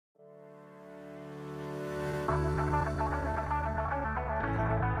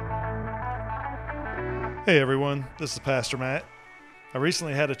Hey everyone, this is Pastor Matt. I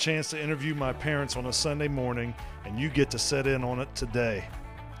recently had a chance to interview my parents on a Sunday morning, and you get to sit in on it today.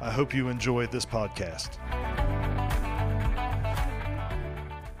 I hope you enjoy this podcast.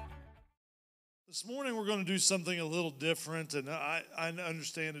 This morning we're going to do something a little different, and I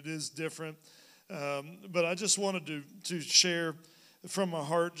understand it is different, but I just wanted to share from my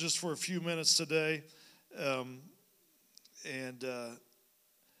heart just for a few minutes today.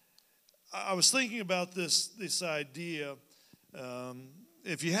 I was thinking about this idea.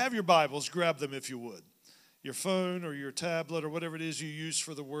 If you have your Bibles, grab them if you would. Your phone or your tablet or whatever it is you use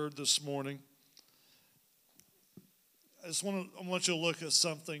for the word this morning. I want you to look at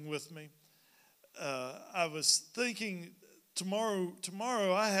something with me. I was thinking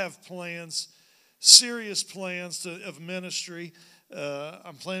tomorrow I have plans, serious plans of ministry.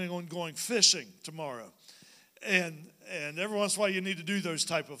 I'm planning on going fishing tomorrow. And every once in a while you need to do those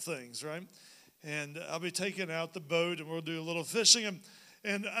type of things, right? And I'll be taking out the boat and we'll do a little fishing.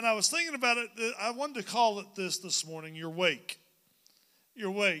 And I was thinking about it. I wanted to call it this morning, your wake.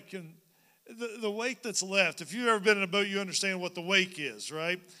 Your wake. And the wake that's left. If you've ever been in a boat, you understand what the wake is,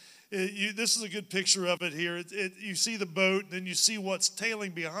 right? This is a good picture of it here. You see the boat, and then you see what's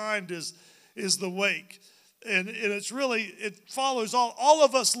tailing behind is the wake. And it follows all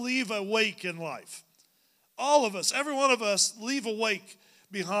of us leave a wake in life. All of us, every one of us, leave a wake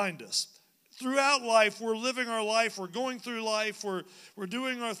behind us. Throughout life, we're living our life, we're going through life, we're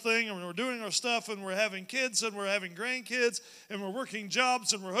doing our thing, and we're doing our stuff, and we're having kids, and we're having grandkids, and we're working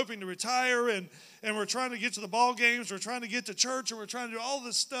jobs, and we're hoping to retire, and we're trying to get to the ball games, we're trying to get to church, and we're trying to do all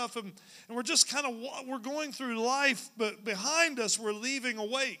this stuff, and we're just we're going through life, but behind us, we're leaving a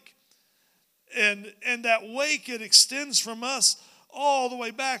wake. And that wake, it extends from us all the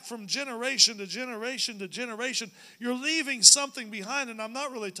way back from generation to generation to generation. You're leaving something behind, and I'm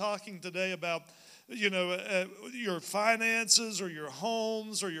not really talking today about, your finances or your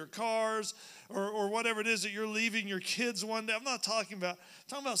homes or your cars or whatever it is that you're leaving your kids one day. I'm talking about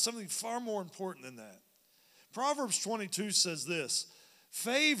something far more important than that. Proverbs 22 says this: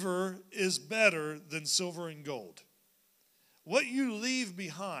 favor is better than silver and gold. What you leave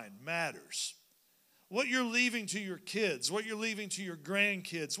behind matters. What you're leaving to your kids, what you're leaving to your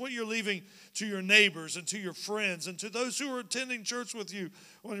grandkids, what you're leaving to your neighbors and to your friends and to those who are attending church with you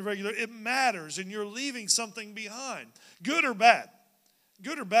on a regular, it matters, and you're leaving something behind. Good or bad?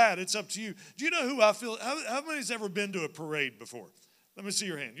 Good or bad, it's up to you. Do you know who I feel? How many's ever been to a parade before? Let me see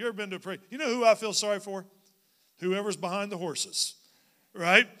your hand. You ever been to a parade? You know who I feel sorry for? Whoever's behind the horses,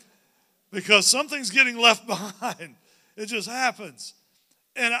 right? Because something's getting left behind. It just happens.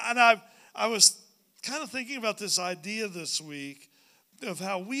 And I was kind of thinking about this idea this week of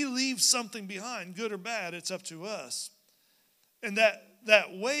how we leave something behind, good or bad, it's up to us. And that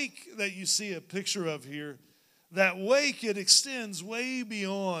wake that you see a picture of here, that wake, it extends way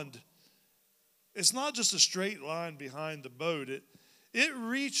beyond. It's not just a straight line behind the boat. It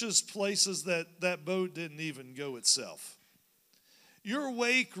reaches places that boat didn't even go itself. Your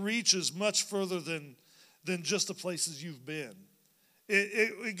wake reaches much further than just the places you've been.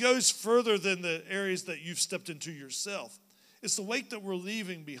 It goes further than the areas that you've stepped into yourself. It's the wake that we're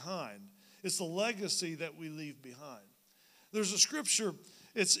leaving behind. It's the legacy that we leave behind. There's a scripture,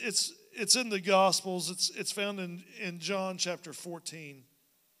 it's in the Gospels, it's found in John chapter 14.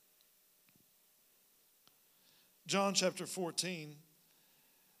 John chapter 14.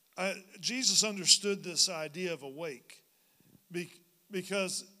 Jesus understood this idea of a wake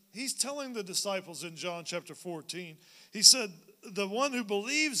because he's telling the disciples in John chapter 14, he said, the one who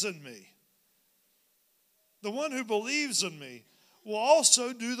believes in me will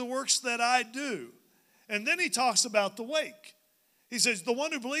also do the works that I do. And then he talks about the wake. He says, the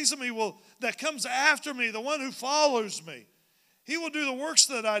one who believes in me that comes after me, the one who follows me, he will do the works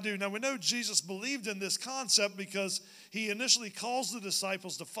that I do. Now we know Jesus believed in this concept because he initially calls the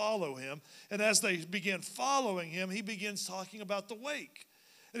disciples to follow him. And as they begin following him, he begins talking about the wake.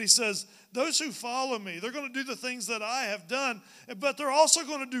 And he says, those who follow me, they're going to do the things that I have done, but they're also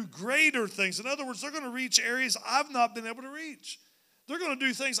going to do greater things. In other words, they're going to reach areas I've not been able to reach. They're going to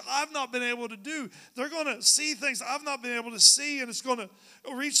do things I've not been able to do. They're going to see things I've not been able to see, and it's going to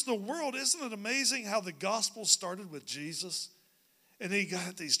reach the world. Isn't it amazing how the gospel started with Jesus? And he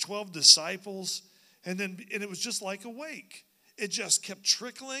got these 12 disciples, and it was just like a wake. It just kept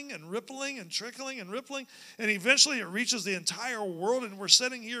trickling and rippling and trickling and rippling. And eventually it reaches the entire world. And we're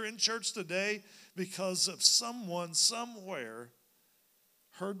sitting here in church today because of someone somewhere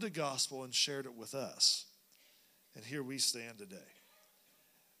heard the gospel and shared it with us. And here we stand today.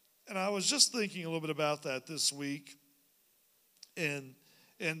 And I was just thinking a little bit about that this week. And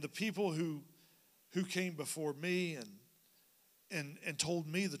the people who who came before me and told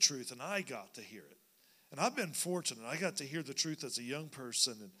me the truth, and I got to hear it. And I've been fortunate. I got to hear the truth as a young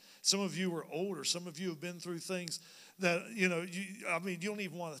person. And some of you are older. Some of you have been through things that, you don't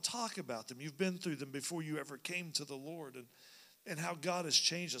even want to talk about them. You've been through them before you ever came to the Lord, and how God has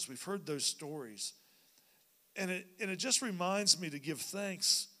changed us. We've heard those stories. And it just reminds me to give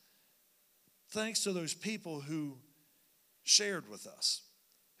thanks. Thanks to those people who shared with us,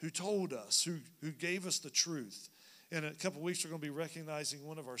 who told us, who gave us the truth. In a couple of weeks, we're going to be recognizing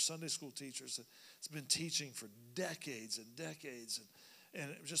one of our Sunday school teachers that's been teaching for decades and decades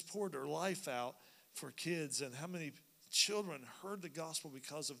and just poured their life out for kids. And how many children heard the gospel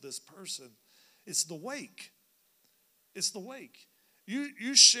because of this person? It's the wake. It's the wake.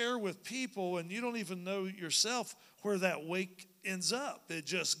 You share with people and you don't even know yourself where that wake ends up. It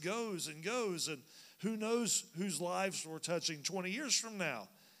just goes and goes. And who knows whose lives we're touching 20 years from now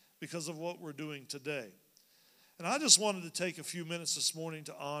because of what we're doing today. And I just wanted to take a few minutes this morning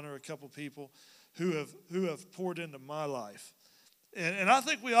to honor a couple people who have poured into my life. And I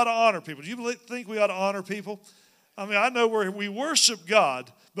think we ought to honor people. Do you think we ought to honor people? I mean, I know we worship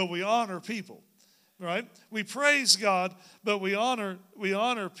God, but we honor people, right? We praise God, but we honor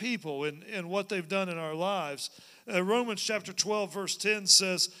people and what they've done in our lives. Romans chapter 12, verse 10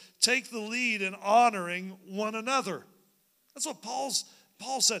 says, take the lead in honoring one another. That's what Paul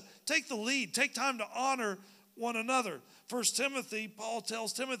said. Take the lead. Take time to honor one another. 1 Timothy, Paul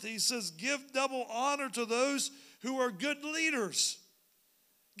tells Timothy, he says, give double honor to those who are good leaders.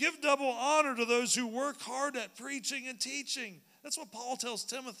 Give double honor to those who work hard at preaching and teaching. That's what Paul tells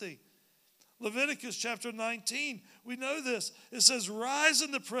Timothy. Leviticus chapter 19, we know this. It says, rise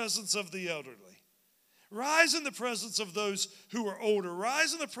in the presence of the elderly. Rise in the presence of those who are older.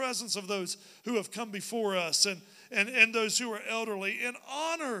 Rise in the presence of those who have come before us and those who are elderly. And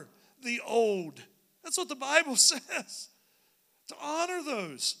honor the old. That's what the Bible says. To honor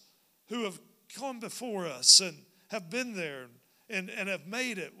those who have come before us and have been there and have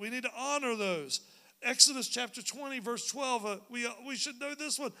made it. We need to honor those. Exodus chapter 20, verse 12, we should know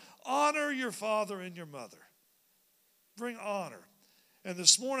this one. Honor your father and your mother. Bring honor. And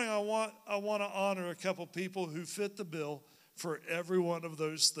this morning I want to honor a couple people who fit the bill for every one of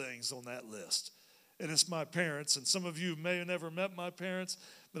those things on that list. And it's my parents. And some of you may have never met my parents,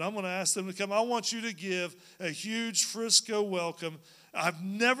 but I'm going to ask them to come. I want you to give a huge Frisco welcome. I've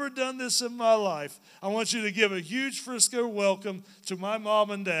never done this in my life. I want you to give a huge Frisco welcome to my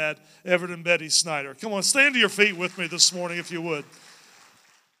mom and dad, Everett and Betty Snyder. Come on, stand to your feet with me this morning if you would.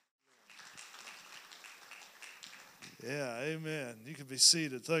 Yeah, amen. You can be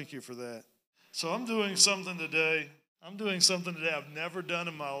seated. Thank you for that. So I'm doing something today. I've never done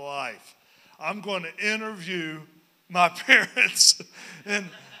in my life. I'm going to interview my parents, and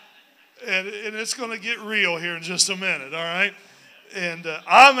it's going to get real here in just a minute, all right? And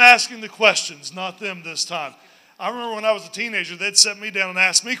I'm asking the questions, not them this time. I remember when I was a teenager, they'd set me down and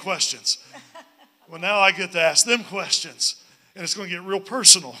ask me questions. Well, now I get to ask them questions. And it's going to get real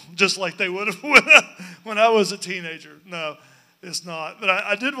personal, just like they would have when I was a teenager. No, it's not. But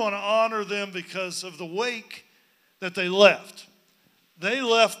I did want to honor them because of the wake that they left. They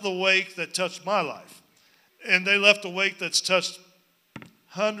left the wake that touched my life. And they left a wake that's touched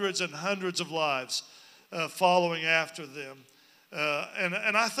hundreds and hundreds of lives following after them.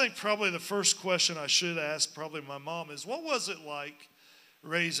 And I think probably the first question I should ask probably my mom is, what was it like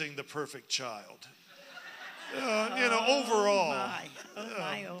raising the perfect child? Overall.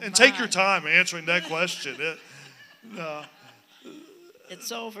 And take your time answering that question.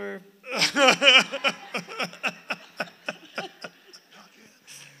 It's over.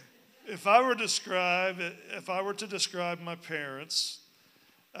 If I were to describe my parents,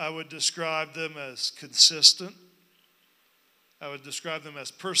 I would describe them as consistent. I would describe them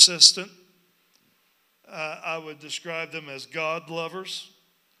as persistent. I would describe them as God lovers.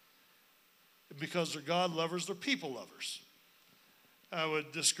 Because they're God lovers, they're people lovers. I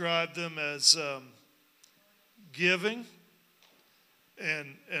would describe them as giving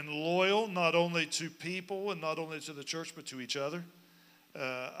and loyal, not only to people and not only to the church, but to each other.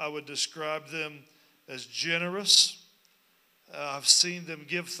 I would describe them as generous. I've seen them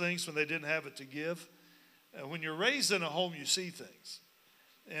give things when they didn't have it to give. When you're raised in a home, you see things.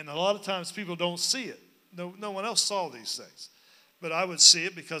 And a lot of times people don't see it. No one else saw these things. But I would see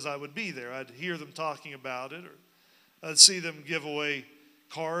it because I would be there. I'd hear them talking about it, or I'd see them give away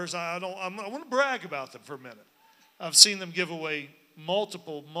cars. I want to brag about them for a minute. I've seen them give away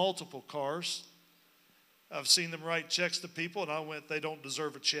multiple cars. I've seen them write checks to people, and I went, they don't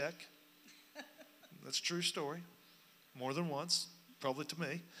deserve a check. That's a true story. More than once, probably to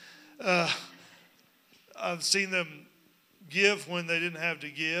me. I've seen them give when they didn't have to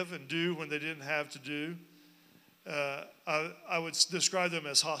give and do when they didn't have to do. I would describe them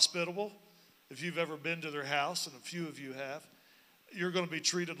as hospitable. If you've ever been to their house, and a few of you have, you're going to be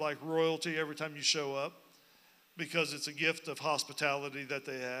treated like royalty every time you show up because it's a gift of hospitality that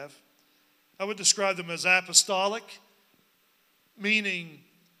they have. I would describe them as apostolic, meaning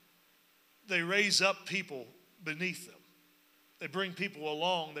they raise up people beneath them. They bring people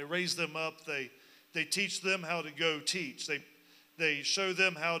along. They raise them up. They teach them how to go teach. They show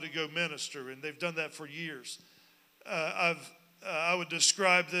them how to go minister, and they've done that for years. I would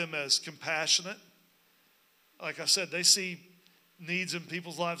describe them as compassionate. Like I said, they see needs in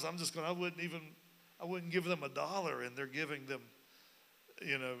people's lives. I wouldn't give them $1, and they're giving them,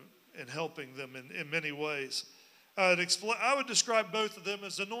 and helping them in many ways. I would describe both of them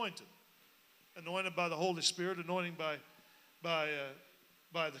as anointed by the Holy Spirit, anointing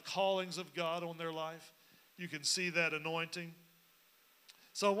by the callings of God on their life. You can see that anointing.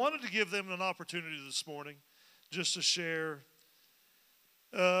 So I wanted to give them an opportunity this morning just to share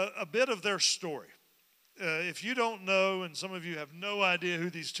a bit of their story. If you don't know, and some of you have no idea who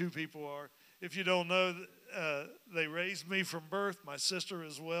these two people are, if you don't know, they raised me from birth, my sister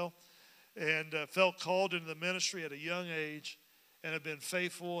as well, and felt called into the ministry at a young age and have been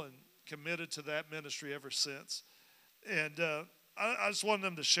faithful and committed to that ministry ever since. And I just wanted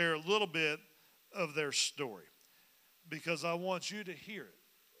them to share a little bit of their story because I want you to hear it.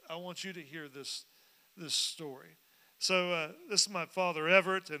 I want you to hear this story. So this is my father,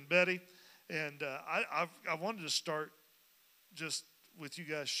 Everett, and Betty. And I wanted to start just with you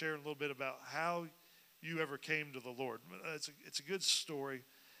guys sharing a little bit about how you ever came to the Lord. It's a good story.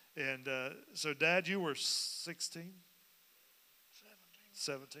 And so, Dad, you were 16?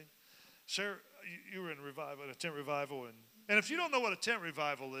 17. Share, you were in a tent revival. And if you don't know what a tent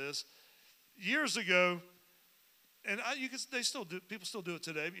revival is, years ago, and people still do it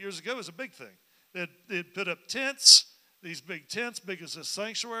today, but years ago it was a big thing. They'd put up tents, these big tents, big as a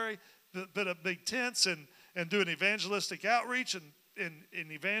sanctuary, put up big tents and do an evangelistic outreach, and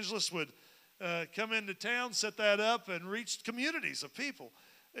evangelists would come into town, set that up, and reach communities of people.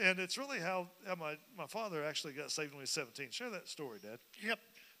 And it's really how my father actually got saved when he was 17. Share that story, Dad. Yep.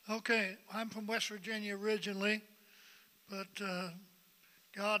 Okay. I'm from West Virginia originally, but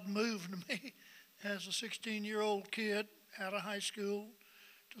God moved me as a 16-year-old kid out of high school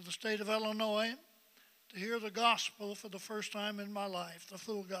to the state of Illinois to hear the gospel for the first time in my life, the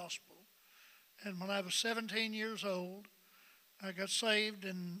full gospel. And when I was 17 years old, I got saved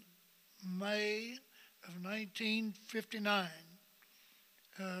in May of 1959.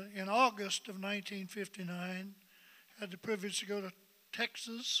 In August of 1959, I had the privilege to go to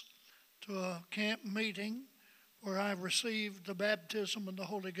Texas to a camp meeting where I received the baptism of the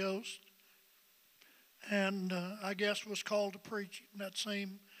Holy Ghost, and I guess was called to preach in that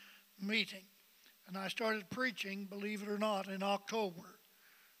same meeting. And I started preaching, believe it or not, in October.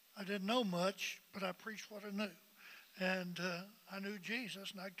 I didn't know much, but I preached what I knew. And I knew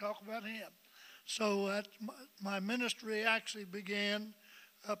Jesus, and I could talk about him. So my ministry actually began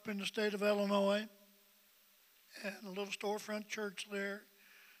up in the state of Illinois at a little storefront church there.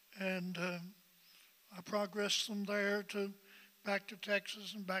 And I progressed from there back to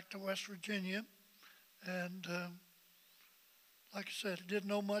Texas and back to West Virginia. And like I said, I didn't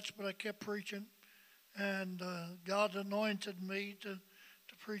know much, but I kept preaching. And God anointed me to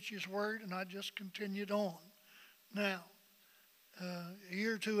preach his word, and I just continued on. Now, a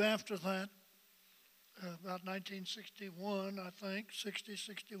year or two after that, about 1961, I think, 60,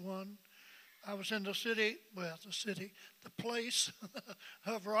 61, I was in the place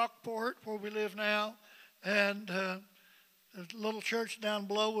of Rockport, where we live now, and the little church down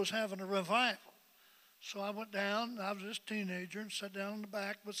below was having a revival. So I went down, I was just a teenager, and sat down in the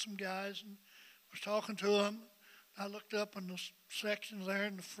back with some guys and was talking to them. I looked up in the section there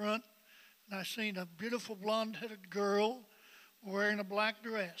in the front, and I seen a beautiful blonde-headed girl wearing a black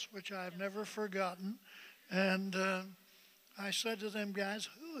dress, which I've never forgotten. And I said to them guys,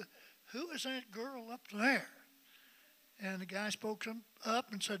 who is that girl up there? And the guy spoke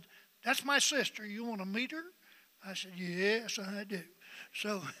up and said, that's my sister. You want to meet her? I said, yes, I do.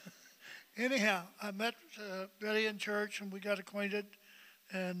 So anyhow, I met Betty in church, and we got acquainted.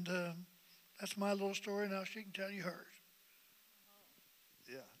 And that's my little story. Now she can tell you hers.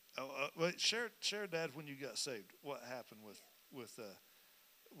 Yeah. Wait, share, Dad, when you got saved. What happened with the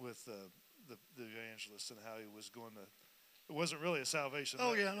evangelist and how he was going to. It wasn't really a salvation.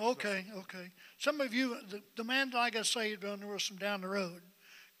 Oh yeah. Okay. Some of you, the man that I got saved under was from down the road,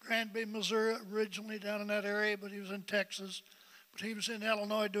 Grand Bay, Missouri, originally down in that area, but he was in Texas. But he was in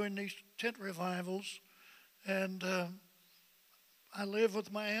Illinois doing these tent revivals. And I lived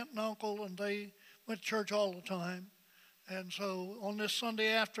with my aunt and uncle, and they went to church all the time. And so on this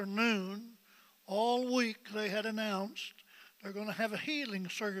Sunday afternoon, all week they had announced they're going to have a healing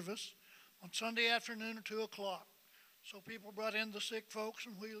service on Sunday afternoon at 2 o'clock. So people brought in the sick folks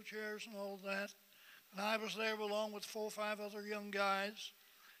in wheelchairs and all of that. And I was there along with 4 or 5 other young guys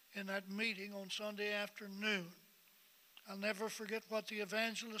in that meeting on Sunday afternoon. I'll never forget what the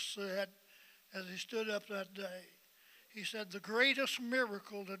evangelist said as he stood up that day. He said, the greatest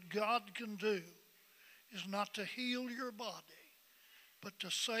miracle that God can do is not to heal your body, but to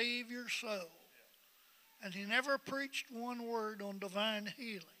save your soul. And he never preached one word on divine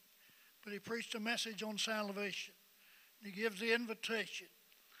healing, but he preached a message on salvation. He gives the invitation.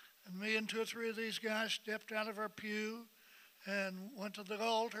 And me and 2 or 3 of these guys stepped out of our pew and went to the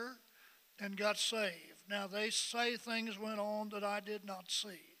altar and got saved. Now, they say things went on that I did not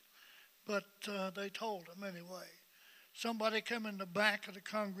see, but they told them anyway. Somebody come in the back of the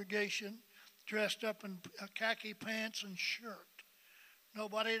congregation dressed up in khaki pants and shirt.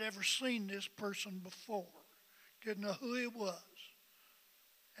 Nobody had ever seen this person before. Didn't know who he was.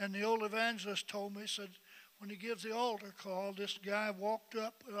 And the old evangelist told me, said, when he gives the altar call, this guy walked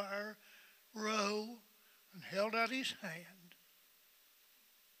up at our row and held out his hand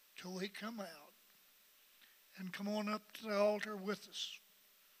till we come out and come on up to the altar with us.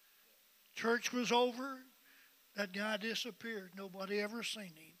 Church was over. That guy disappeared. Nobody ever seen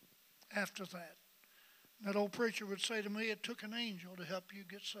him after that. That old preacher would say to me, it took an angel to help you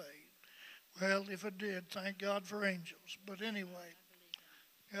get saved. Well, if it did, thank God for angels. But anyway,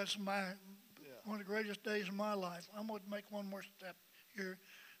 that's one of the greatest days of my life. I'm going to make one more step here.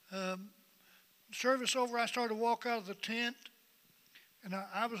 Service over, I started to walk out of the tent, and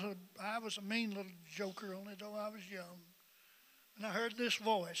I was a mean little joker, only though I was young. And I heard this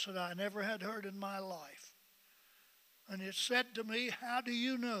voice that I never had heard in my life. And it said to me, how do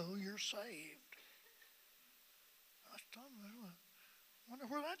you know you're saved? I wonder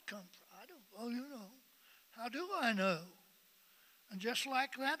where that comes from. I don't, well, you know. How do I know? And just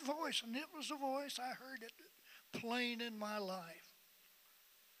like that voice, and it was a voice, I heard it plain in my life.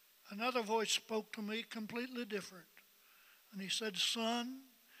 Another voice spoke to me completely different. And he said, son,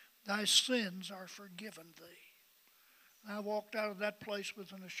 thy sins are forgiven thee. And I walked out of that place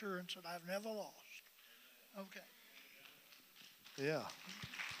with an assurance that I've never lost. Okay. Yeah.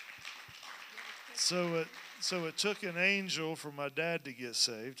 So it took an angel for my dad to get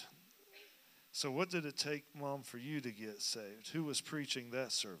saved. So what did it take, Mom, for you to get saved? Who was preaching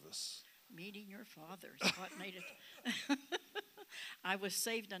that service? Meeting your father is what made it. I was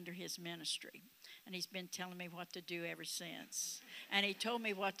saved under his ministry, and he's been telling me what to do ever since. And he told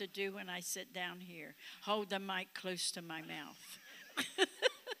me what to do when I sit down here. Hold the mic close to my mouth.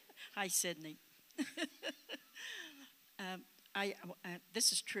 Hi, Sydney.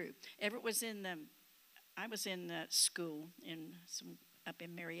 This is true. Everett was I was in school up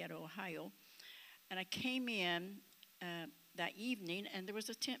in Marietta, Ohio, and I came in that evening, and there was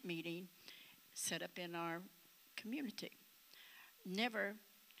a tent meeting set up in our community. Never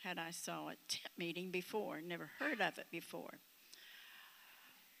had I saw a tent meeting before, never heard of it before.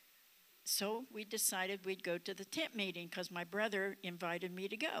 So we decided we'd go to the tent meeting because my brother invited me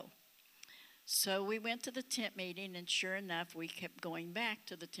to go. So we went to the tent meeting, and sure enough, we kept going back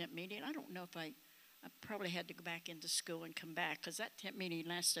to the tent meeting. I don't know if I probably had to go back into school and come back because that tent meeting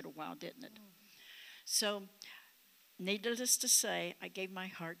lasted a while, didn't it? So needless to say, I gave my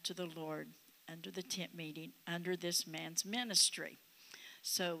heart to the Lord under the tent meeting, under this man's ministry.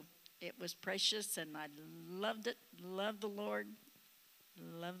 So it was precious, and I loved it, loved the Lord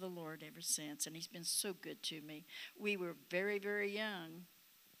ever since, and he's been so good to me. We were very, very young.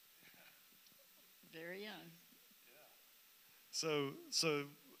 Very young. So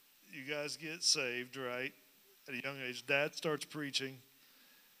you guys get saved, right? At a young age. Dad starts preaching.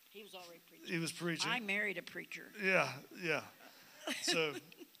 He was already preaching. He was preaching. I married a preacher. Yeah. So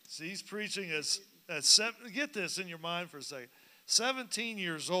he's preaching get this in your mind for a second. 17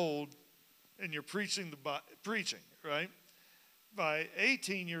 years old, and you're preaching, right? By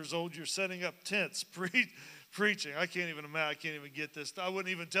 18 years old, you're setting up tents, preaching. I can't even imagine. I can't even get this. I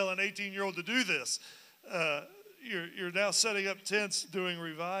wouldn't even tell an 18-year-old to do this. You're now setting up tents, doing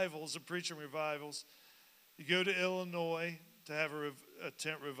revivals and preaching revivals. You go to Illinois to have a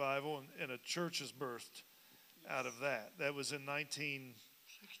tent revival, and a church is birthed out of that. That was in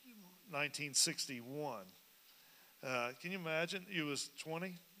 1961. Can you imagine? You was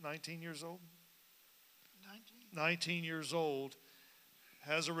 19 years old? 19 years old,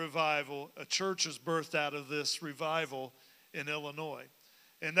 has a revival. A church is birthed out of this revival in Illinois.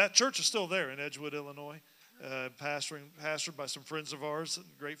 And that church is still there in Edgewood, Illinois. pastored by some friends of ours,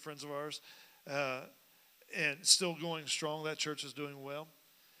 great friends of ours, and still going strong. That church is doing well.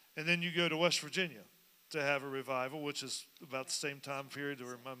 And then you go to West Virginia to have a revival, which is about the same time period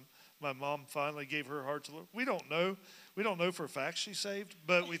where my mom finally gave her heart to the Lord. We don't know. We don't know for a fact she's saved,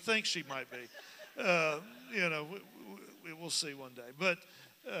 but we think she might be. We'll see one day. But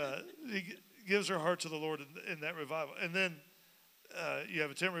he gives her heart to the Lord in that revival. And then you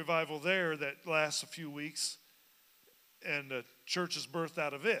have a tent revival there that lasts a few weeks, and the church is birthed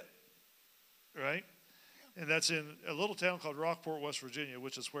out of it, right? And that's in a little town called Rockport, West Virginia,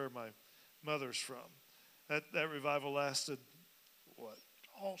 which is where my mother's from. That revival lasted, what?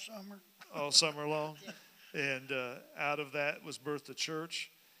 All summer. All summer long. Yeah. And out of that was birthed the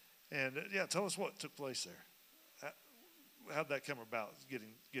church. And, tell us what took place there. How'd that come about,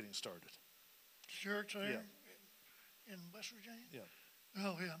 getting started? Church there? Yeah. In West Virginia? Yeah.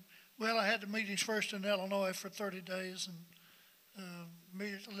 Oh, yeah. Well, I had the meetings first in Illinois for 30 days and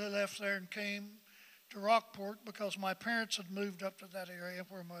immediately left there and came to Rockport because my parents had moved up to that area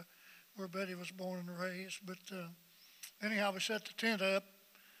where Betty was born and raised. But anyhow, we set the tent up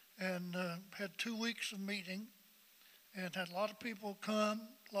and had 2 weeks of meeting and had a lot of people come.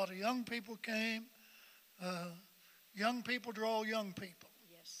 A lot of young people came. Young people draw young people.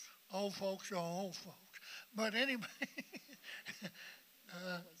 Yes. Old folks draw old folks. But anyway,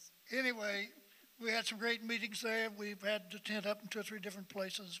 anyway, we had some great meetings there. We've had the tent up in 2 or 3 different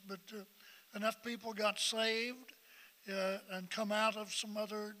places, but enough people got saved and come out of some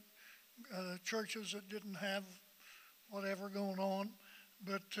other churches that didn't have whatever going on,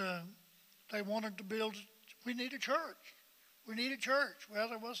 but they wanted to build. We need a church. We need a church. Well,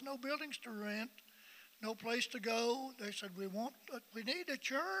 there was no buildings to rent, no place to go. They said, we need a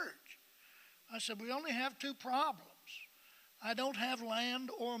church. I said, we only have 2 problems. I don't have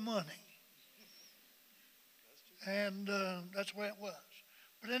land or money. And that's the way it was.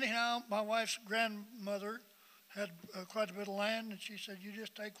 But anyhow, my wife's grandmother had quite a bit of land, and she said, you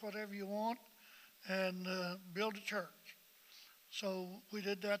just take whatever you want and build a church. So we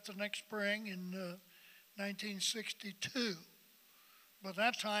did that the next spring in 1962. By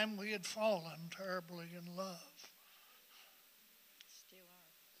that time, we had fallen terribly in love. Still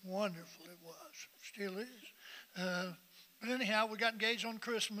are. Wonderful it was. Still is. But anyhow, we got engaged on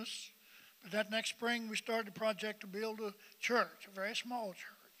Christmas. But that next spring, we started a project to build a church, a very small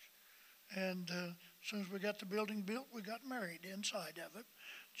church. And as soon as we got the building built, we got married inside of it,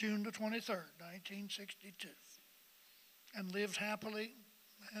 June the 23rd, 1962. And lived happily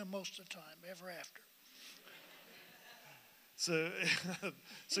most of the time, ever after.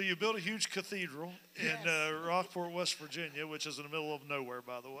 So you built a huge cathedral in Rockport, West Virginia, which is in the middle of nowhere,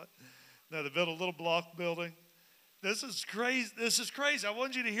 by the way. Now, they built a little block building. This is crazy. I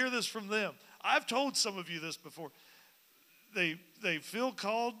want you to hear this from them. I've told some of you this before. They feel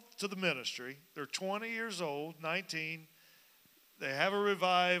called to the ministry. They're 20 years old, 19. They have a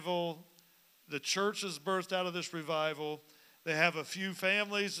revival. The church is birthed out of this revival. They have a few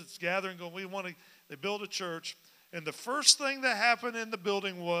families that's gathering, going, they build a church. And the first thing that happened in the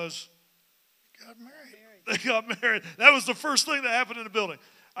building was Got married. they got married. That was the first thing that happened in the building.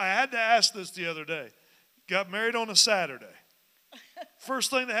 I had to ask this the other day. Got married on a Saturday.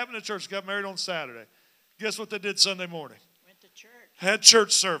 First thing that happened in church, got married on Saturday. Guess what they did Sunday morning? Went to church. Had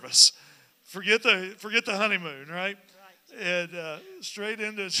church service. Forget the honeymoon, right? Right. And straight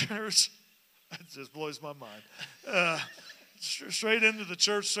into church. It just blows my mind. Straight into the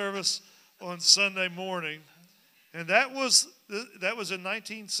church service on Sunday morning. And that was in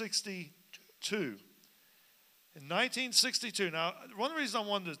 1962. In 1962, now one of the reasons I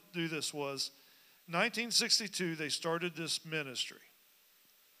wanted to do this was 1962 they started this ministry.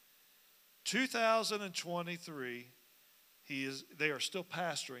 2023, they are still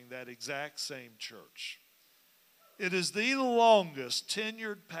pastoring that exact same church. It is the longest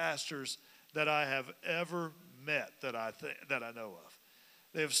tenured pastors that I have ever met that I know of.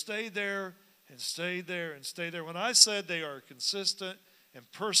 They have stayed there and stayed there and stayed there. When I said they are consistent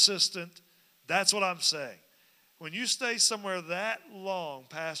and persistent, that's what I'm saying. When you stay somewhere that long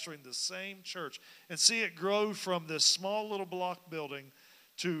pastoring the same church and see it grow from this small little block building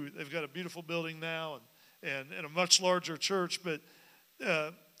to, they've got a beautiful building now and a much larger church, but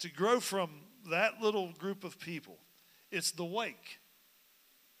to grow from that little group of people, it's the wake.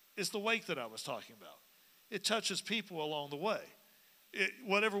 It's the wake that I was talking about. It touches people along the way.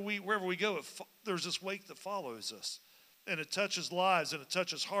 Wherever we go, there's this wake that follows us. And it touches lives, and it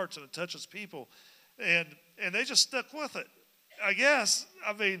touches hearts, and it touches people. And they just stuck with it. I guess,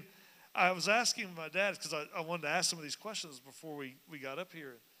 I was asking my dad, because I wanted to ask some of these questions before we got up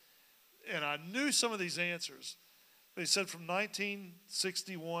here. And I knew some of these answers. They said from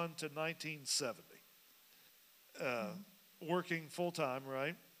 1961 to 1970. Working full-time,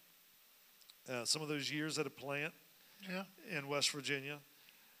 right? Some of those years at a plant in West Virginia.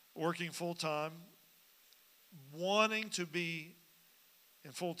 Working full-time. Wanting to be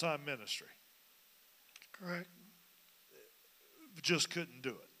in full-time ministry. Correct. Just couldn't do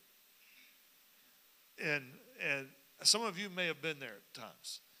it. And some of you may have been there at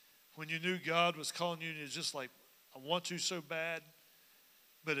times when you knew God was calling you and you're just like, I want to so bad,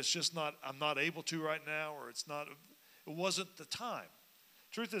 but it's just not, I'm not able to right now, or it wasn't the time.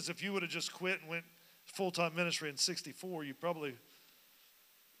 Truth is, if you would have just quit and went full-time ministry in 64, you probably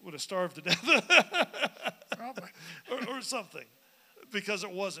would have starved to death. Probably. or something, because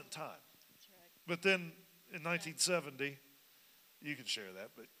it wasn't time. That's right. But then in 1970, you can share that,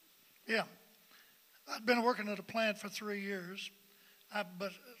 but Yeah. I'd been working at a plant for 3 years,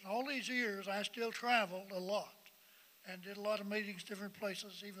 but all these years I still traveled a lot and did a lot of meetings, different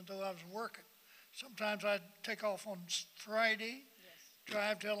places, even though I was working. Sometimes I'd take off on Friday,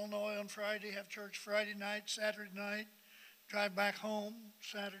 drive to Illinois on Friday, have church Friday night, Saturday night, drive back home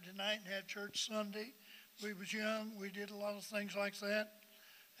Saturday night and have church Sunday. We was young. We did a lot of things like that.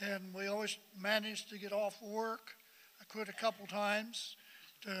 And we always managed to get off work. I quit a couple times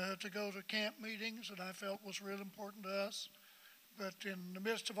to go to camp meetings that I felt was real important to us. But in the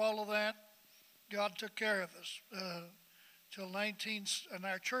midst of all of that, God took care of us till and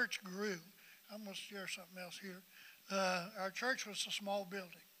our church grew. I'm going to share something else here. Our church was a small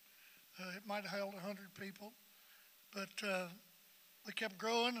building. It might have held 100 people, but we kept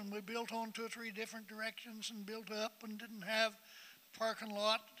growing, and we built on 2 or 3 different directions and built up and didn't have a parking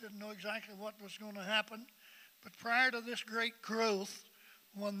lot, didn't know exactly what was going to happen. But prior to this great growth,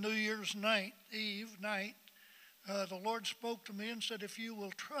 one New Year's Eve night, the Lord spoke to me and said, if you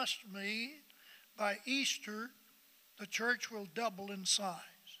will trust me, by Easter, the church will double in size.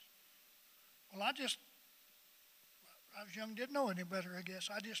 Well, I was young, didn't know any better, I guess.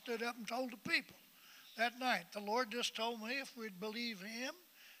 I just stood up and told the people that night. The Lord just told me if we'd believe him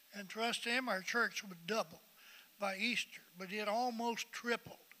and trust him, our church would double by Easter. But it almost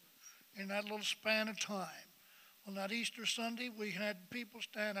tripled in that little span of time. On that Easter Sunday, we had people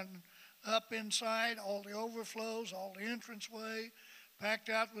standing up inside, all the overflows, all the entranceway, packed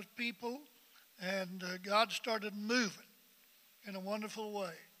out with people, and God started moving in a wonderful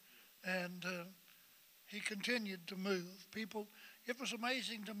way. And he continued to move. People, it was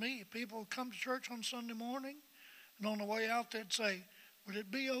amazing to me. People would come to church on Sunday morning, and on the way out they'd say, would it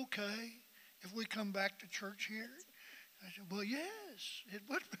be okay if we come back to church here? I said, well, yes, it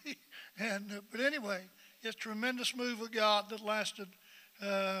would be. And but anyway, it's a tremendous move of God that lasted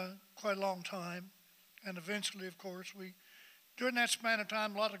quite a long time. And eventually, of course, during that span of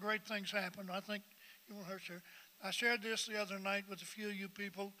time, a lot of great things happened. I think you won't hurt you. I shared this the other night with a few of you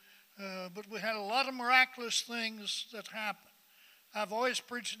people, but we had a lot of miraculous things that happened. I've always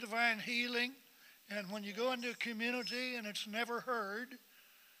preached divine healing, and when you go into a community and it's never heard,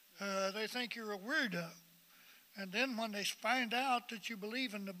 they think you're a weirdo. And then when they find out that you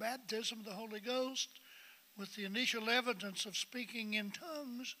believe in the baptism of the Holy Ghost with the initial evidence of speaking in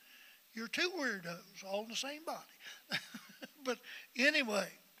tongues, you're 2 weirdos, all in the same body. But anyway,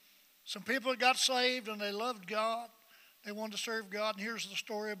 some people got saved and they loved God. They wanted to serve God. And here's the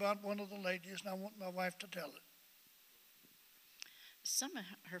story about one of the ladies, and I want my wife to tell it. Some of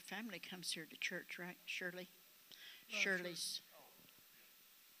her family comes here to church, right, Shirley? Shirley's.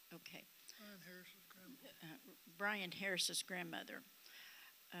 Okay. Brian Harris's grandmother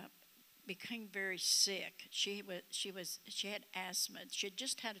became very sick. She had asthma. She had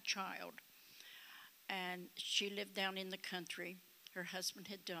just had a child, and she lived down in the country. Her husband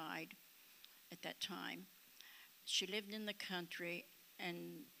had died at that time. She lived in the country,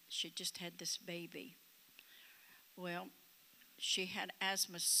 and she just had this baby. Well, she had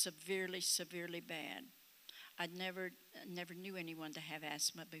asthma severely, severely bad. I'd never knew anyone to have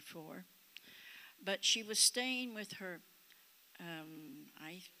asthma before. But she was staying with her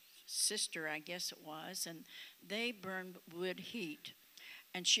sister, I guess it was, and they burned wood heat.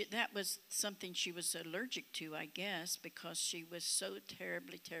 And that was something she was allergic to, I guess, because she was so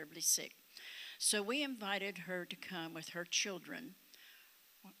terribly, terribly sick. So we invited her to come with her children.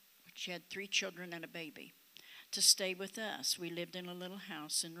 She had 3 children and a baby, to stay with us. We lived in a little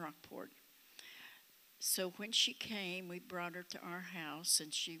house in Rockport. So when she came, we brought her to our house,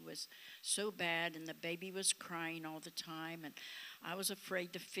 and she was so bad, and the baby was crying all the time, and I was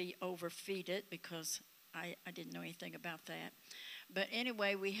afraid to overfeed it because I didn't know anything about that. But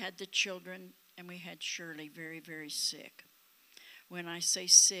anyway, we had the children, and we had Shirley very, very sick. When I say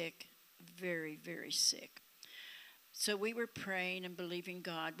sick, very, very sick. So we were praying and believing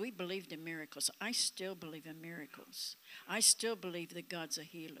God. We believed in miracles. I still believe in miracles. I still believe that God's a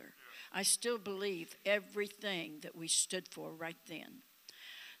healer. I still believe everything that we stood for right then.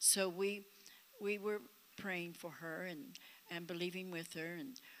 So we were praying for her and believing with her.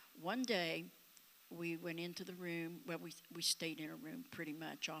 And one day we went into the room. Well, we stayed in a room pretty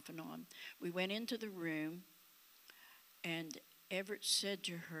much off and on. We went into the room, and Everett said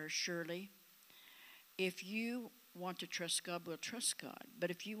to her, Shirley, if you want to trust God, we'll trust God.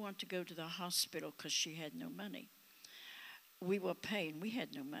 But if you want to go to the hospital, because she had no money, we will pay. And we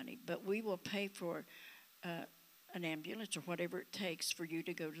had no money, but we will pay for an ambulance or whatever it takes for you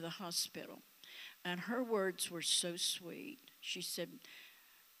to go to the hospital. And her words were so sweet. She said,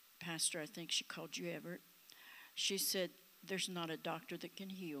 Pastor, I think she called you Everett. She said, there's not a doctor that can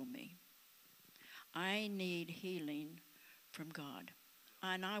heal me. I need healing from God.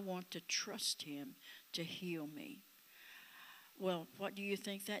 And I want to trust him to heal me. Well, what do you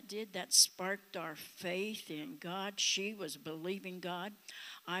think that did? That sparked our faith in God. She was believing God.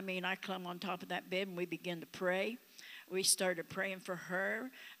 I mean, I climbed on top of that bed and we began to pray. We started praying for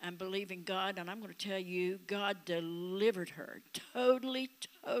her and believing God. And I'm going to tell you, God delivered her. Totally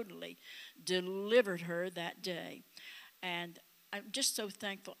delivered her that day. And I'm just so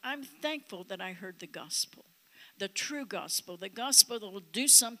thankful. I'm thankful that I heard the gospel. The true gospel, the gospel that will do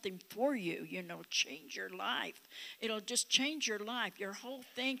something for you, change your life. It'll just change your life, your whole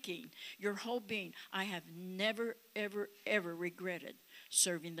thinking, your whole being. I have never, ever, ever regretted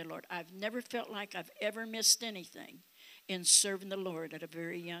serving the Lord. I've never felt like I've ever missed anything in serving the Lord at a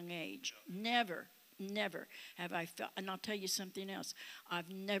very young age. Never have I felt. And I'll tell you something else. I've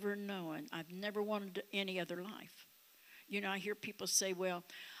never wanted any other life. I hear people say, well,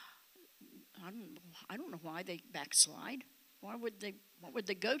 I don't know why they backslide. What would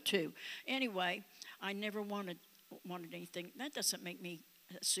they go to? Anyway, I never wanted anything. That doesn't make me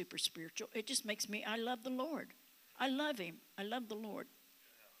super spiritual. It just makes me, I love the Lord. I love him. I love the Lord.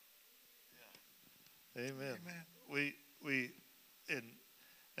 Yeah. Amen. We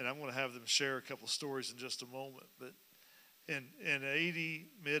and I'm going to have them share a couple stories in just a moment. But in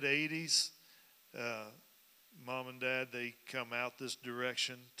mid 80s, Mom and Dad, they come out this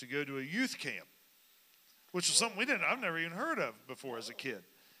direction to go to a youth camp, which was something I've never even heard of before as a kid.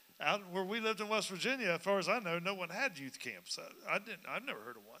 Out where we lived in West Virginia, as far as I know, no one had youth camps. I've never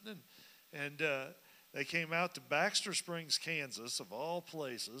heard of one. And they came out to Baxter Springs, Kansas, of all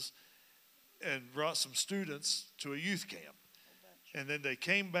places, and brought some students to a youth camp. And then they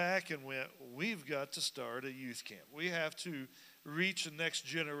came back and went, we've got to start a youth camp. We have to reach the next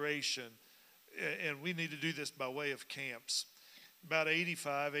generation, and we need to do this by way of camps. About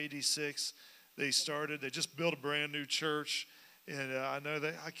 85, 86, they just built a brand new church. And I know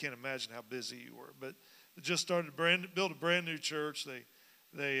I can't imagine how busy you were, but they just built a brand new church.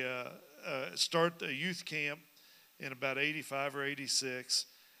 They start a youth camp in about 85 or 86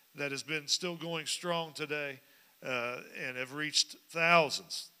 that has been still going strong today, and have reached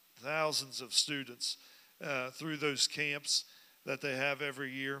thousands of students through those camps that they have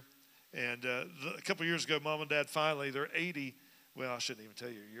every year. And a couple of years ago, Mom and Dad they're 80. Well, I shouldn't even tell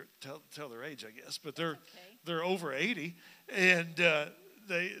you. Tell their age, I guess. But they're over 80. And a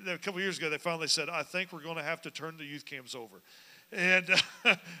couple of years ago, they finally said, I think we're going to have to turn the youth camps over. And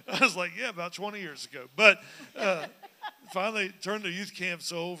I was like, yeah, about 20 years ago. But finally turned the youth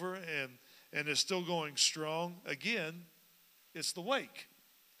camps over, and it's still going strong. Again, it's the wake.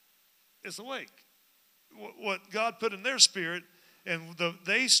 It's the wake. What God put in their spirit, and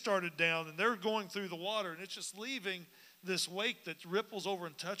they started down, and they're going through the water, and it's just leaving this wake that ripples over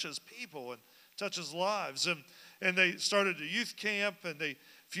and touches people and touches lives. And they started a youth camp, and a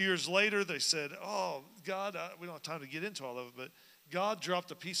few years later, they said, oh, God, we don't have time to get into all of it, but God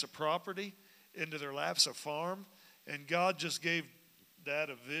dropped a piece of property into their laps, a farm, and God just gave Dad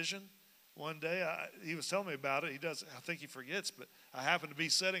a vision. One day, he was telling me about it. I think he forgets, but I happened to be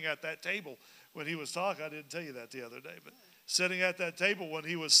sitting at that table when he was talking. I didn't tell you that the other day, but sitting at that table when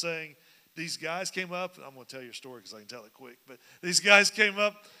he was saying, these guys came up. I'm going to tell your story because I can tell it quick. But these guys came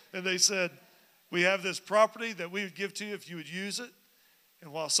up and they said, we have this property that we would give to you if you would use it.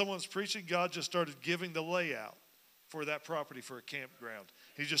 And while someone's preaching, God just started giving the layout for that property for a campground.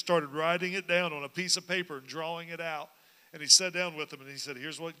 He just started writing it down on a piece of paper and drawing it out. And he sat down with them and he said,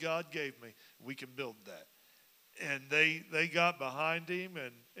 here's what God gave me. We can build that. And they got behind him,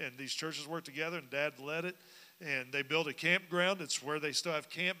 and these churches worked together, and Dad led it. And they built a campground. It's where they still have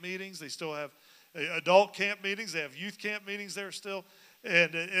camp meetings. They still have adult camp meetings. They have youth camp meetings there still.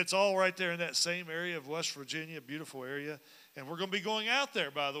 And it's all right there in that same area of West Virginia, beautiful area. And we're going to be going out there,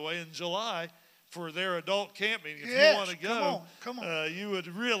 by the way, in July for their adult camp meeting. If you want to go, come on. You would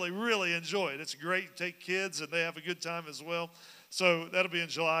really, really enjoy it. It's great. Take kids, and they have a good time as well. So that'll be in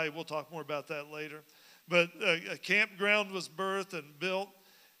July. We'll talk more about that later. But a campground was birthed and built.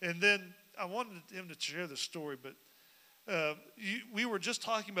 And then I wanted him to share the story, but we were just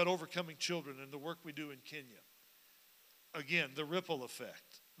talking about overcoming children and the work we do in Kenya. Again, the ripple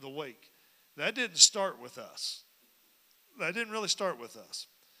effect, the wake. That didn't start with us. That didn't really start with us.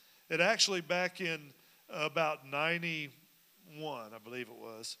 It actually, back in about 91, I believe it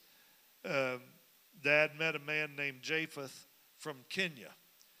was, Dad met a man named Japheth from Kenya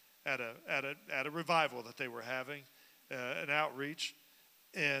at a revival that they were having, an outreach.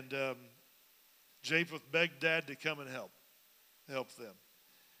 And Japheth begged Dad to come and help them.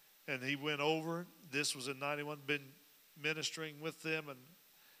 And he went over. This was in 91, been ministering with them.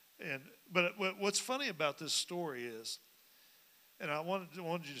 But what's funny about this story is, and I wanted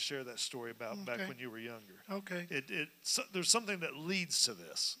you to share that story about back when you were younger. Okay. There's something that leads to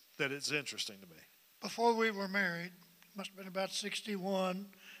this that is interesting to me. Before we were married, must have been about 61,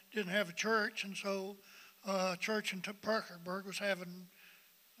 didn't have a church, and so church in Parkersburg was having,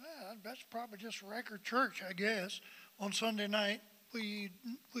 that's probably just a record church, I guess. On Sunday night, we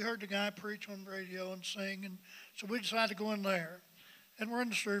heard the guy preach on the radio and sing, and so we decided to go in there. And we're in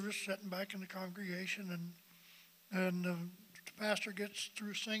the service, sitting back in the congregation, and the pastor gets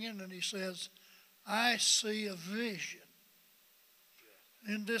through singing, and he says, "I see a vision."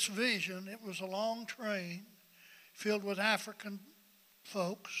 In this vision, it was a long train filled with African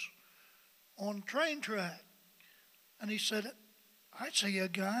folks on a train track. And he said, "I see a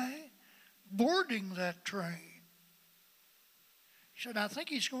guy boarding that train." He said, "I think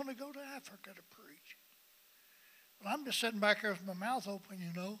he's going to go to Africa to preach." Well, I'm just sitting back there with my mouth open,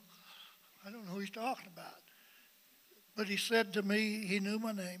 you know. I don't know who he's talking about. But he said to me, he knew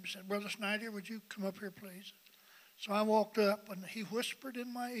my name. He said, "Brother Snyder, would you come up here, please?" So I walked up, and he whispered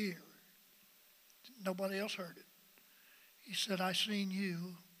in my ear. Nobody else heard it. He said, "I seen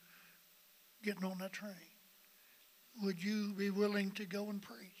you getting on that train. Would you be willing to go and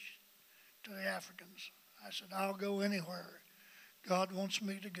preach to the Africans?" I said, "I'll go anywhere God wants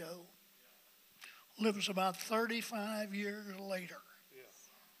me to go." Well, it was about 35 years later.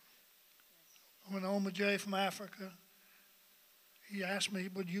 I went home with Jay from Africa. He asked me,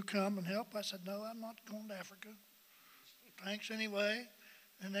 "Would you come and help?" I said, "No, I'm not going to Africa." "Thanks anyway."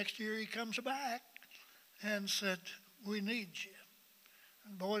 The next year he comes back and said, "We need you."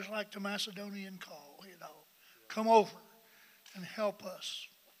 And boys like the Macedonian call, you know, "Come over and help us."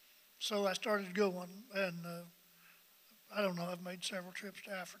 So I started going, and I don't know, I've made several trips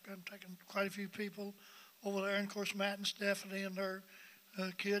to Africa and taken quite a few people over there. And of course, Matt and Stephanie and their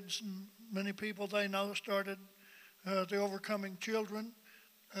kids and many people they know started the Overcoming Children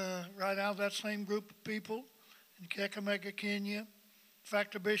right out of that same group of people in Kakamega, Kenya. In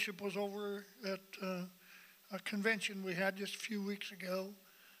fact, the bishop was over at a convention we had just a few weeks ago,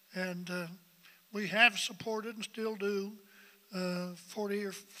 and we have supported and still do 40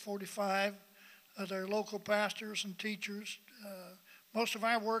 or 45 of their local pastors and teachers. Most of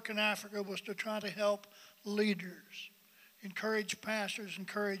our work in Africa was to try to help leaders, encourage pastors,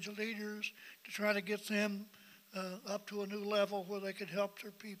 encourage leaders to try to get them up to a new level where they could help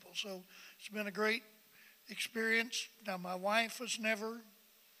their people. So it's been a great experience. Now, my wife has never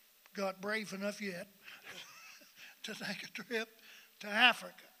got brave enough yet to take a trip to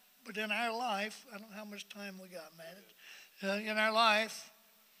Africa. But in our life, I don't know how much time we got, man. In our life,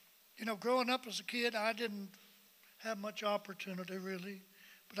 you know, growing up as a kid, I didn't have much opportunity really,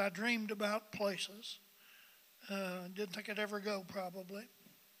 but I dreamed about places. Didn't think I'd ever go probably.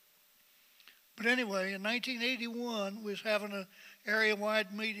 But anyway, in 1981, we was having an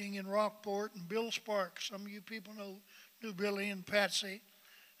area-wide meeting in Rockport, and Bill Sparks, some of you people knew Billy and Patsy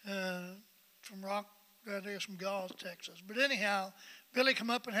from from Gulls, Texas. But anyhow, Billy come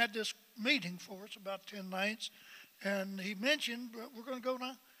up and had this meeting for us, about 10 nights, and he mentioned we're going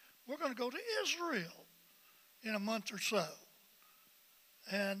to go to Israel in a month or so.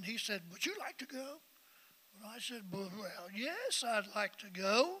 And he said, "Would you like to go?" And I said, "Well, yes, I'd like to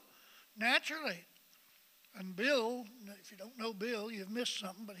go, naturally." And Bill, if you don't know Bill, you've missed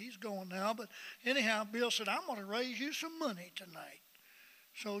something, but he's going now. But anyhow, Bill said, "I'm going to raise you some money tonight."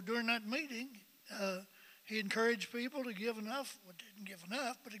 So during that meeting, he encouraged people to give enough. Well, didn't give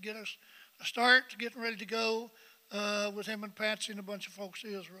enough, but to get us a start to getting ready to go with him and Patsy and a bunch of folks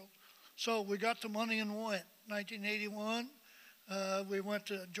to Israel. So we got the money and went. 1981, we went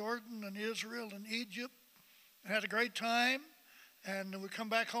to Jordan and Israel and Egypt. Had a great time. And we come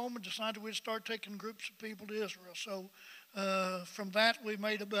back home and decided we'd start taking groups of people to Israel. So from that, we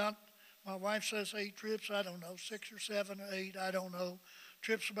made about, my wife says 8 trips, I don't know, 6 or 7 or 8, I don't know.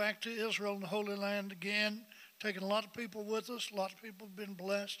 Trips back to Israel and the Holy Land again, taking a lot of people with us. A lot of people have been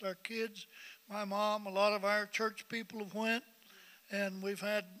blessed. Our kids, my mom, a lot of our church people have went. And we've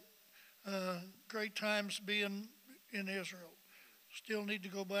had great times being in Israel. Still need to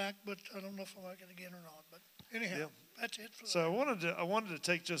go back, but I don't know if I like it again or not. But anyhow, Yeah. that's it for So that. I wanted to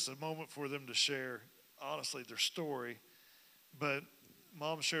take just a moment for them to share, honestly, their story. But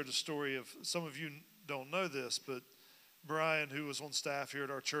Mom shared a story of, some of you don't know this, but Brian, who was on staff here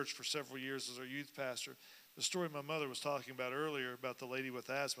at our church for several years as our youth pastor, the story my mother was talking about earlier about the lady with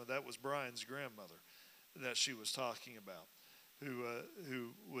asthma, that was Brian's grandmother that she was talking about,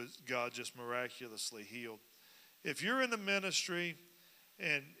 who was God just miraculously healed. If you're in the ministry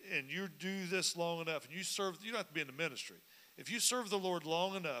and you do this long enough, and you don't have to be in the ministry. If you serve the Lord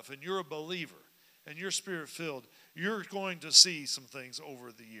long enough and you're a believer and you're spirit-filled, you're going to see some things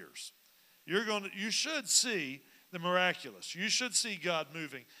over the years. You should see the miraculous. You should see God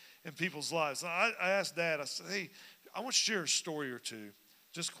moving in people's lives. I asked Dad, I said, hey, I want you to share a story or two,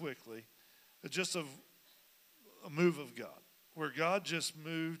 just quickly, just of a move of God, where God just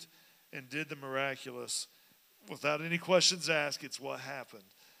moved and did the miraculous without any questions asked. It's what happened.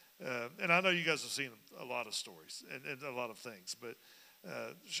 And I know you guys have seen a lot of stories and a lot of things, but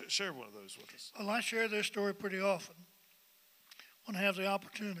share one of those with us. Well, I share this story pretty often when I have the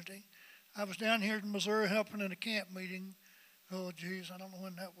opportunity. I was down here in Missouri helping in a camp meeting. Oh, geez, I don't know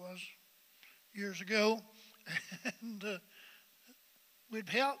when that was, years ago. And we'd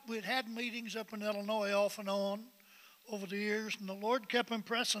had meetings up in Illinois off and on over the years, and the Lord kept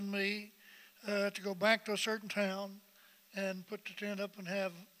impressing me to go back to a certain town and put the tent up and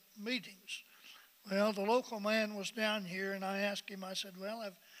have meetings. Well, the local man was down here, and I asked him, I said, well,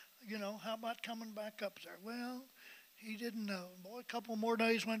 how about coming back up there? Well, he didn't know. Boy, a couple more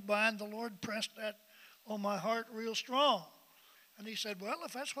days went by, and the Lord pressed that on my heart real strong. And he said, well,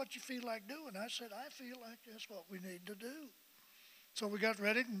 if that's what you feel like doing. I said, I feel like that's what we need to do. So we got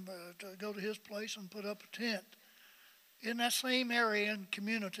ready to go to his place and put up a tent. In that same area and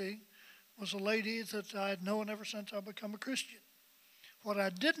community was a lady that I had known ever since I become a Christian. What I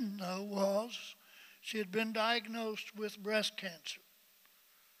didn't know was she had been diagnosed with breast cancer.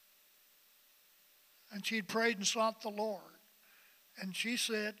 And she'd prayed and sought the Lord. And she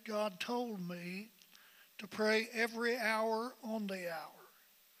said, God told me to pray every hour on the hour.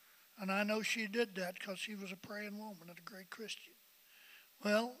 And I know she did that because she was a praying woman and a great Christian.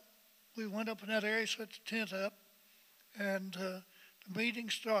 Well, we went up in that area, set the tent up, and the meeting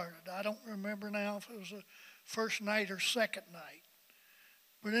started. I don't remember now if it was the first night or second night.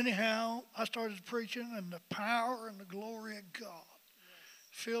 But anyhow, I started preaching, and the power and the glory of God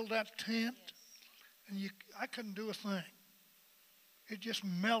filled that tent. And I couldn't do a thing. It just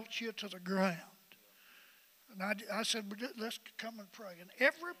melts you to the ground. And I said, let's come and pray. And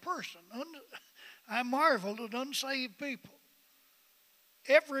every person, I marveled at unsaved people.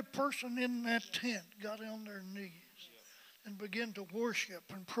 Every person in that tent got on their knees and began to worship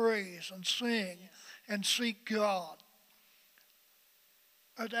and praise and sing and seek God.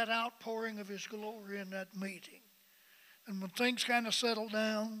 That outpouring of His glory in that meeting. And when things kind of settled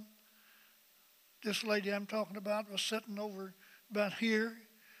down, this lady I'm talking about was sitting over about here.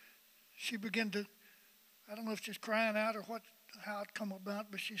 She began to, I don't know if she's crying out or how it come about,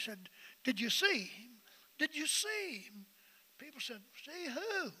 but she said, did you see him? Did you see him? People said, see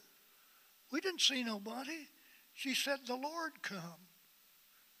who? We didn't see nobody. She said, the Lord come.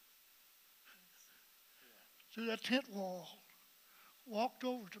 Through that tent wall, walked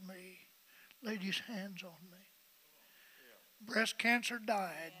over to me, laid his hands on me. Breast cancer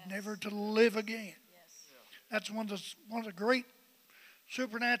died, never to live again. That's one of the great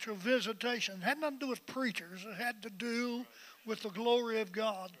supernatural visitations. It had nothing to do with preachers. It had to do with the glory of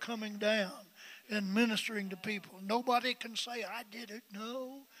God coming down and ministering to people. Nobody can say, I did it.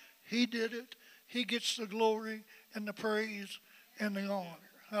 No, He did it. He gets the glory and the praise and the honor.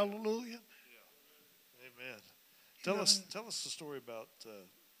 Hallelujah. Amen. Tell us the story about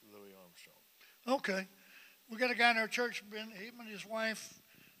Louis Armstrong. Okay. We got a guy in our church, him and his wife,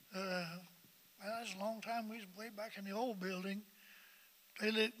 that was a long time. We was way back in the old building. They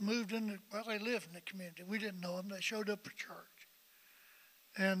lived in the community. We didn't know them. They showed up at church.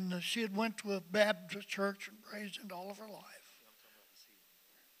 And she had went to a Baptist church and raised it all of her life.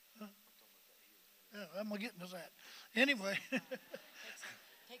 Yeah, I'm going to get into that. Anyway.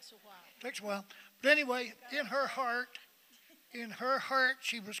 Takes a while. Takes a while. But anyway, in her heart,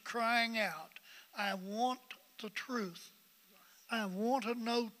 she was crying out, I want the truth. I want to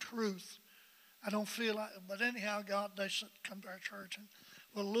know truth. I don't feel like, but anyhow, they come to our church. And,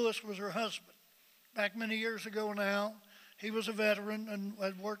 well, Lewis was her husband. Back many years ago now, he was a veteran and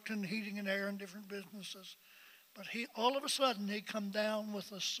had worked in heating and air and different businesses. But all of a sudden, he come down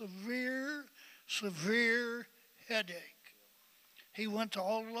with a severe, severe headache. He went to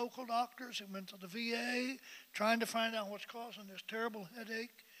all the local doctors. He went to the VA, trying to find out what's causing this terrible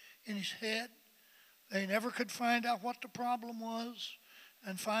headache in his head. They never could find out what the problem was.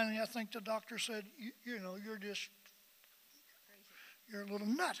 And finally, I think the doctor said, you're a little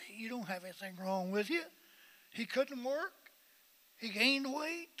nutty. You don't have anything wrong with you. He couldn't work. He gained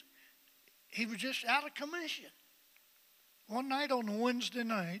weight. He was just out of commission. One night on a Wednesday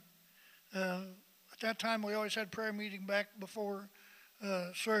night, at that time we always had prayer meeting back before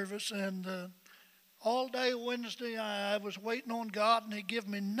service, and all day Wednesday I was waiting on God, and He gave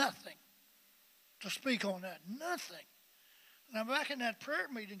me nothing to speak on that, nothing. And I'm back in that prayer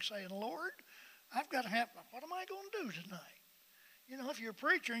meeting saying, Lord, I've got to have, what am I going to do tonight? You know, if you're a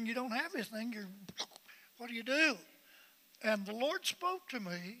preacher and you don't have anything, what do you do? And the Lord spoke to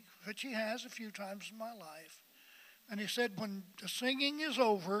me, which He has a few times in my life. And He said, when the singing is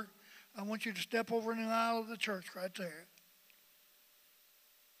over, I want you to step over in the aisle of the church right there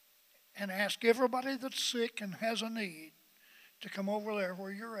and ask everybody that's sick and has a need to come over there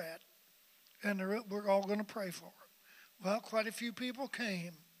where you're at, and we're all going to pray for them. Well, quite a few people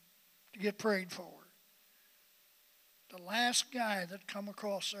came to get prayed for. The last guy that come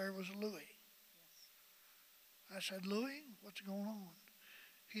across there was Louis. I said, Louis, what's going on?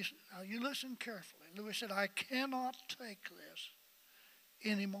 He said, now you listen carefully. Louis said, I cannot take this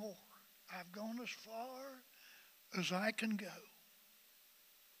anymore. I've gone as far as I can go,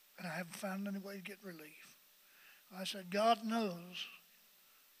 and I haven't found any way to get relief. I said, God knows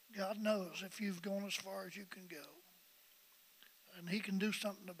if you've gone as far as you can go, and He can do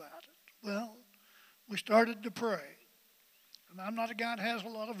something about it. Well, we started to pray, and I'm not a guy that has a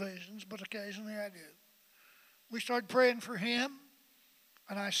lot of visions, but occasionally I do. We started praying for him,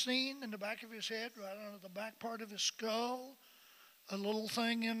 and I seen in the back of his head, right under the back part of his skull, a little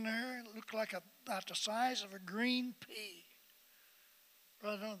thing in there. It looked like about the size of a green pea,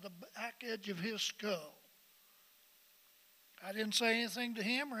 right on the back edge of his skull. I didn't say anything to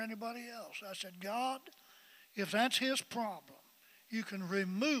him or anybody else. I said, God, if that's his problem, you can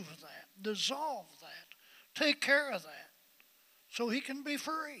remove that, dissolve that, take care of that, so he can be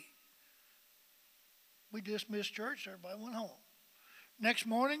free. We dismissed church. Everybody went home. Next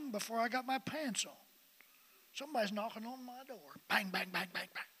morning, before I got my pants on, somebody's knocking on my door. Bang, bang, bang, bang,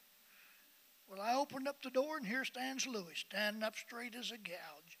 bang. Well, I opened up the door, and here stands Louis, standing up straight as a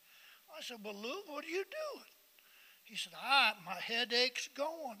gouge. I said, well, Lou, what are you doing? He said, my headache's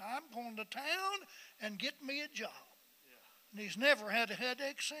going. I'm going to town and get me a job. Yeah. And he's never had a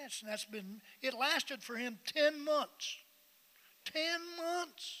headache since. And it lasted for him 10 months. 10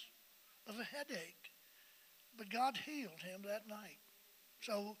 months of a headache. But God healed him that night.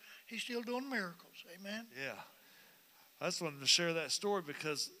 So He's still doing miracles. Amen? Yeah. I just wanted to share that story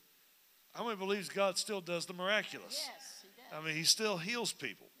because how many believes God still does the miraculous? Yes, He does. I mean, He still heals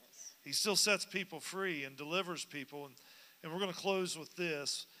people. Yes. He still sets people free and delivers people. And we're going to close with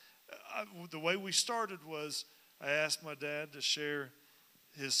this. The way we started was I asked my dad to share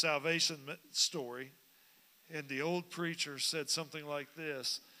his salvation story. And the old preacher said something like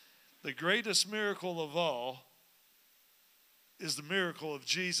this: the greatest miracle of all is the miracle of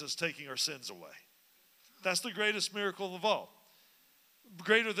Jesus taking our sins away. That's the greatest miracle of all.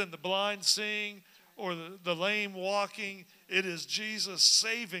 Greater than the blind seeing or the lame walking. It is Jesus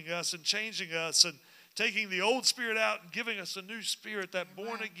saving us and changing us and taking the old spirit out and giving us a new spirit, that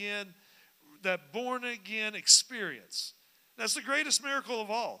born again experience. That's the greatest miracle of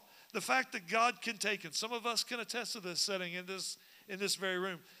all. The fact that God can take it. Some of us can attest to this setting in this very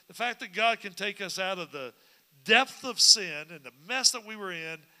room. The fact that God can take us out of the depth of sin and the mess that we were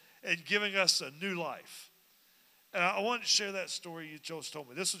in and giving us a new life. And I wanted to share that story you just told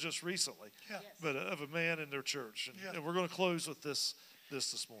me. This was just recently, but of a man in their church. And we're going to close with this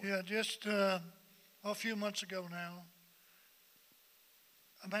morning. Yeah, just a few months ago now,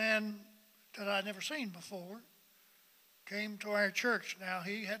 a man that I'd never seen before came to our church. Now,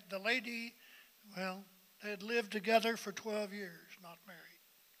 he had the lady, well, they had lived together for 12 years, not married.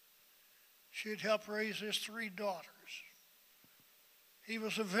 She had helped raise his 3 daughters. He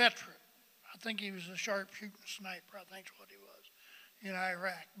was a veteran. I think he was a sharpshooting sniper, I think's what he was, in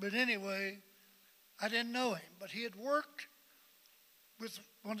Iraq. But anyway, I didn't know him, but he had worked with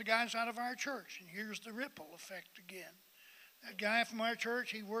one of the guys out of our church, and here's the ripple effect again. That guy from our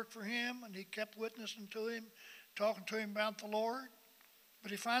church, he worked for him, and he kept witnessing to him, talking to him about the Lord.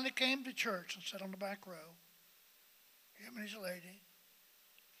 But he finally came to church and sat on the back row. Him and his lady,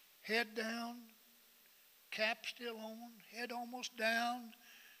 head down, cap still on, head almost down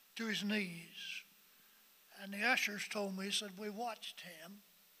to his knees. And the ushers told me, he said, we watched him.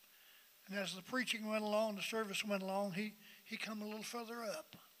 And as the preaching went along, the service went along, he come a little further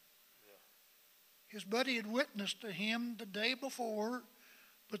up. His buddy had witnessed to him the day before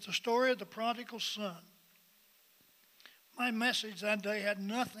with the story of the prodigal son. My message that day had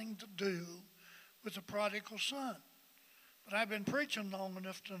nothing to do with the prodigal son. But I've been preaching long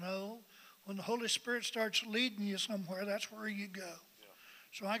enough to know when the Holy Spirit starts leading you somewhere, that's where you go. Yeah.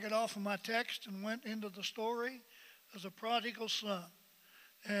 So I got off of my text and went into the story of the prodigal son.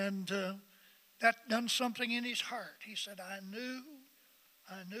 And that done something in his heart. He said, I knew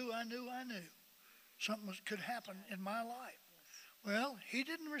something could happen in my life. Well, he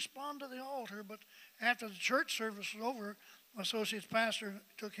didn't respond to the altar, but after the church service was over, my associate pastor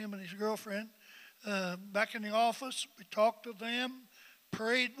took him and his girlfriend back in the office. We talked to them,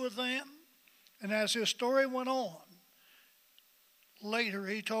 prayed with them, and as his story went on, later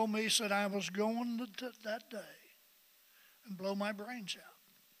he told me, he said, I was going that day and blow my brains out.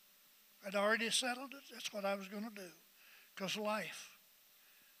 I'd already settled it. That's what I was going to do, because life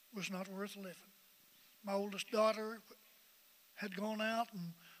was not worth living. My oldest daughter had gone out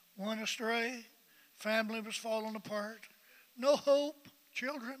and went astray. Family was falling apart. No hope,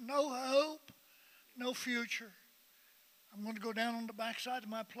 children, no hope, no future. I'm going to go down on the backside of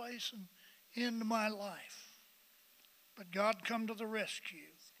my place and end my life. But God come to the rescue.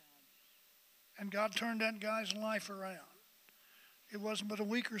 And God turned that guy's life around. It wasn't but a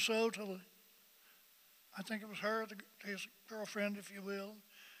week or so till, I think it was her, his girlfriend, if you will.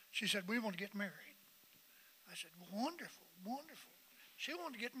 She said, we want to get married. I said, wonderful, wonderful. She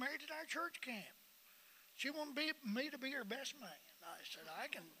wanted to get married at our church camp. She wanted me to be her best man. I said, I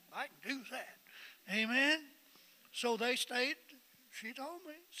can do that. Amen. So they stayed. She told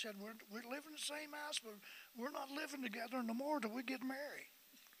me, said, we're living in the same house, but we're not living together no more till we get married.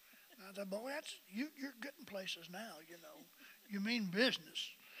 I thought, boy, you're getting places now, you know. You mean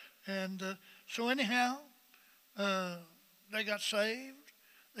business. And so anyhow, they got saved.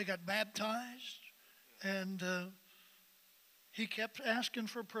 They got baptized. And he kept asking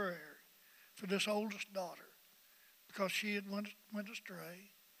for prayer for this oldest daughter because she had went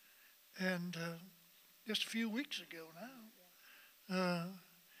astray. And just a few weeks ago now,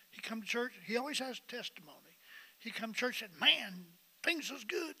 he come to church. He always has testimony. He come to church and said, man, things was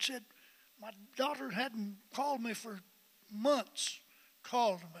good. Said, my daughter hadn't called me for months.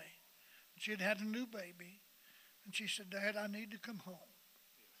 Called me. She had had a new baby. And she said, Dad, I need to come home.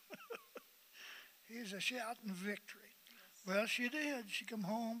 He's a shouting victory. Yes. Well, she did. She come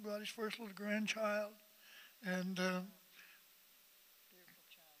home, brought his first little grandchild. And, beautiful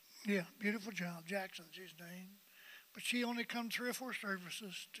child. Yeah, beautiful child. Jackson's his name. But she only come 3 or 4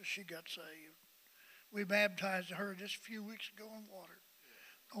 services till she got saved. We baptized her just a few weeks ago in water.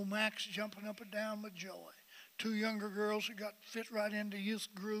 Old Max jumping up and down with joy. 2 younger girls who got fit right into youth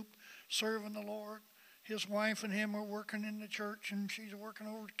group, serving the Lord. His wife and him are working in the church, and she's working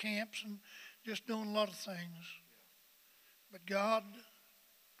over at camps and just doing a lot of things. But God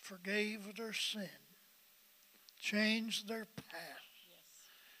forgave their sin, changed their past,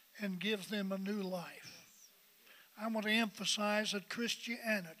 and gives them a new life. I want to emphasize that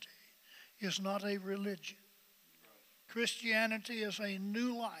Christianity is not a religion. Christianity is a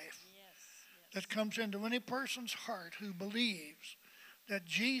new life that comes into any person's heart who believes that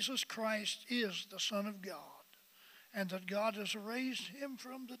Jesus Christ is the Son of God and that God has raised him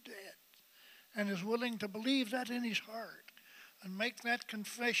from the dead and is willing to believe that in his heart and make that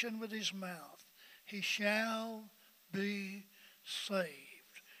confession with his mouth. He shall be saved.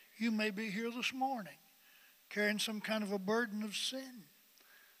 You may be here this morning carrying some kind of a burden of sin.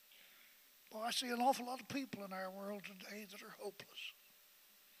 Well, I see an awful lot of people in our world today that are hopeless.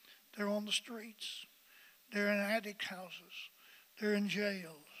 They're on the streets. They're in attic houses. They're in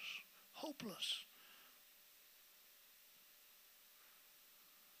jails. Hopeless.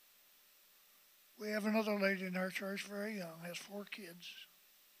 We have another lady in our church, very young, has 4 kids.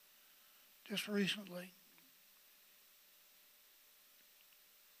 Just recently,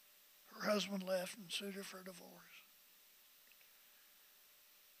 her husband left and sued her for a divorce.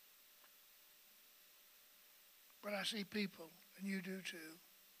 But I see people, and you do too,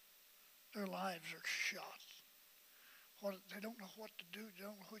 their lives are shot. They don't know what to do. They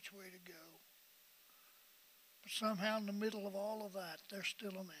don't know which way to go. But somehow in the middle of all of that, there's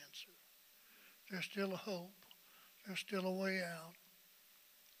still an answer. There's still a hope. There's still a way out.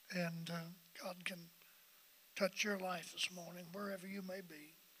 And God can touch your life this morning, wherever you may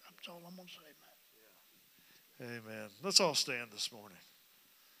be. That's all I'm going to say, Matt. Amen. Let's all stand this morning.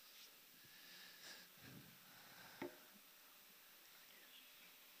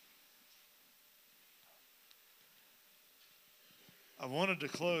 I wanted to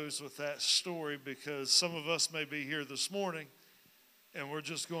close with that story because some of us may be here this morning and we're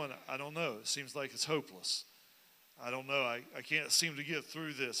just going, I don't know. It seems like it's hopeless. I don't know. I can't seem to get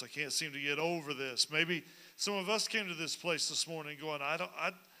through this. I can't seem to get over this. Maybe some of us came to this place this morning going,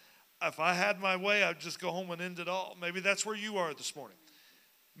 if I had my way, I'd just go home and end it all. Maybe that's where you are this morning.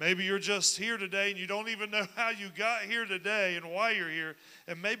 Maybe you're just here today and you don't even know how you got here today and why you're here.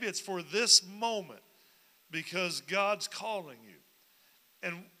 And maybe it's for this moment because God's calling you.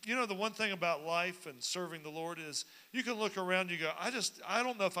 And you know, the one thing about life and serving the Lord is you can look around and you go, I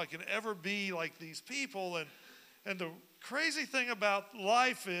don't know if I can ever be like these people. And the crazy thing about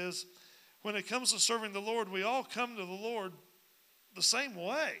life is when it comes to serving the Lord, we all come to the Lord the same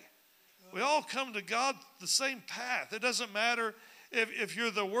way. We all come to God the same path. It doesn't matter if you're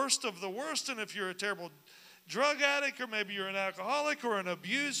the worst of the worst and if you're a terrible drug addict or maybe you're an alcoholic or an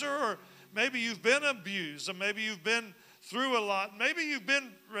abuser or maybe you've been abused or maybe you've been through a lot. Maybe you've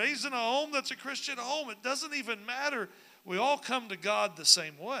been raised in a home that's a Christian home. It doesn't even matter. We all come to God the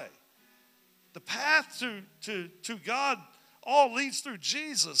same way. The path to God all leads through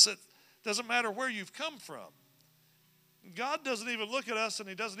Jesus. It doesn't matter where you've come from. God doesn't even look at us and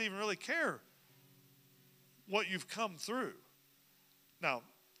he doesn't even really care what you've come through. Now,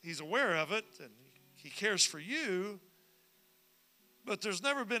 he's aware of it and he cares for you, but there's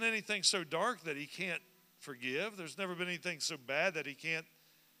never been anything so dark that he can't forgive. There's never been anything so bad that he can't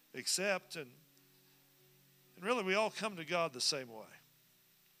accept. And really, we all come to God the same way.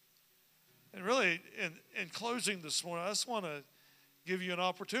 And really, in closing this morning, I just want to give you an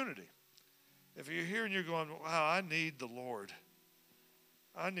opportunity. If you're here and you're going, wow, I need the Lord.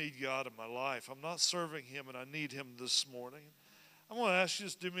 I need God in my life. I'm not serving him and I need him this morning. I want to ask you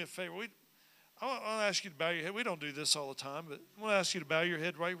just do me a favor. I want to ask you to bow your head. We don't do this all the time, but I want to ask you to bow your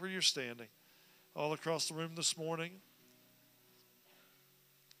head right where you're standing. All across the room this morning.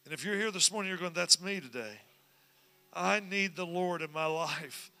 And if you're here this morning, you're going, that's me today. I need the Lord in my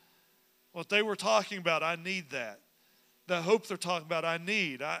life. What they were talking about, I need that. The hope they're talking about, I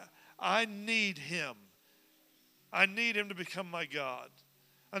need. I need him. I need him to become my God.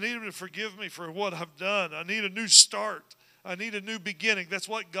 I need him to forgive me for what I've done. I need a new start. I need a new beginning. That's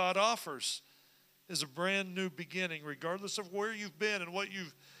what God offers, is a brand new beginning, regardless of where you've been and what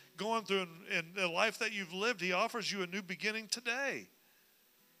you've going through in the life that you've lived. He offers you a new beginning today.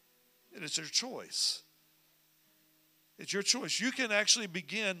 And it's your choice. It's your choice. You can actually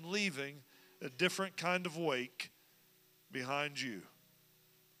begin leaving a different kind of wake behind you.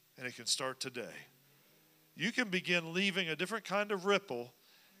 And it can start today. You can begin leaving a different kind of ripple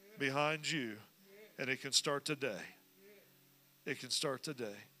behind you. And it can start today. It can start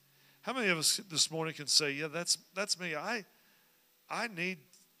today. How many of us this morning can say, yeah, that's me. I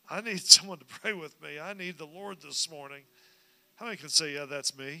need someone to pray with me. I need the Lord this morning. How many can say, yeah,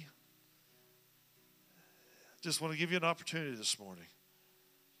 that's me? Just want to give you an opportunity this morning.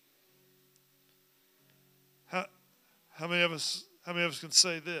 How many of us can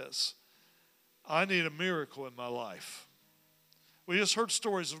say this? I need a miracle in my life. We just heard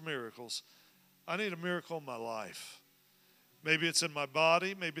stories of miracles. I need a miracle in my life. Maybe it's in my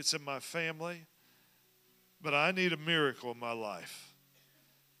body, maybe it's in my family, but I need a miracle in my life.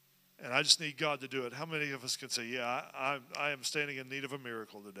 And I just need God to do it. How many of us can say, yeah, I am standing in need of a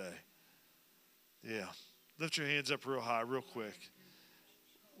miracle today? Yeah. Lift your hands up real high, real quick.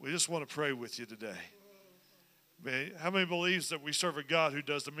 We just want to pray with you today. How many believes that we serve a God who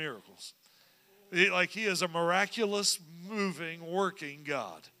does the miracles? Like he is a miraculous, moving, working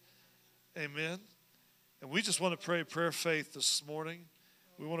God. Amen. And we just want to pray a prayer of faith this morning.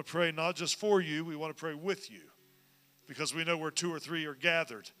 We want to pray not just for you, we want to pray with you. Because we know where 2 or 3 are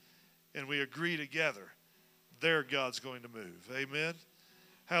gathered and we agree together, there God's going to move. Amen.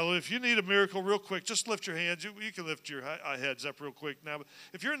 Hallelujah. If you need a miracle real quick, just lift your hands. You can lift your heads up real quick now. But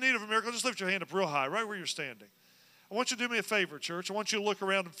if you're in need of a miracle, just lift your hand up real high, right where you're standing. I want you to do me a favor, church. I want you to look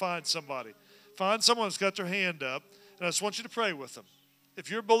around and find somebody. Find someone that's got their hand up, and I just want you to pray with them.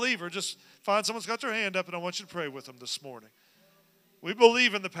 If you're a believer, just find someone that's got their hand up, and I want you to pray with them this morning. We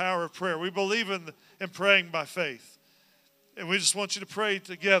believe in the power of prayer. We believe in praying by faith. And we just want you to pray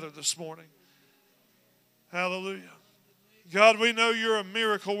together this morning. Hallelujah. God, we know you're a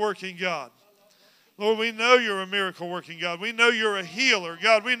miracle-working God. Lord, we know you're a miracle-working God. We know you're a healer.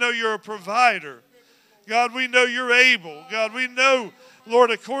 God, we know you're a provider. God, we know you're able. God, we know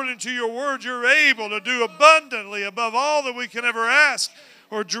Lord, according to your word, you're able to do abundantly above all that we can ever ask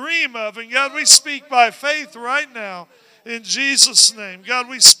or dream of. And God, we speak by faith right now in Jesus' name. God,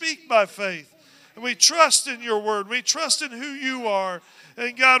 we speak by faith. And we trust in your word. We trust in who you are.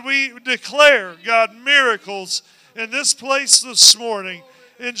 And God, we declare, God, miracles in this place this morning.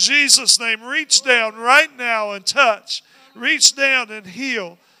 In Jesus' name, reach down right now and touch. Reach down and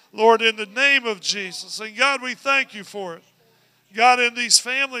heal, Lord, in the name of Jesus. And God, we thank you for it. God, in these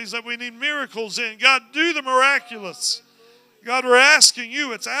families that we need miracles in, God, do the miraculous. God, we're asking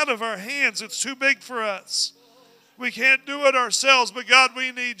you. It's out of our hands. It's too big for us. We can't do it ourselves, but God,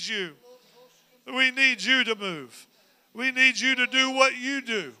 we need you. We need you to move. We need you to do what you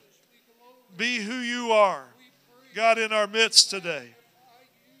do. Be who you are, God, in our midst today.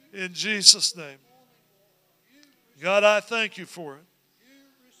 In Jesus' name. God, I thank you for it.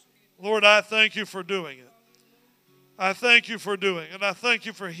 Lord, I thank you for doing it. I thank you for doing it. And I thank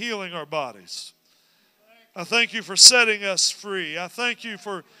you for healing our bodies. I thank you for setting us free. I thank you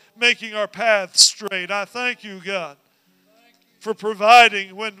for making our path straight. I thank you, God, for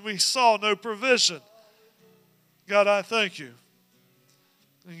providing when we saw no provision. God, I thank you.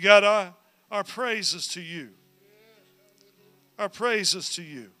 And God, our praise is to you. Our praise is to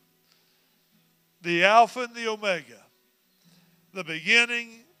you. The Alpha and the Omega. The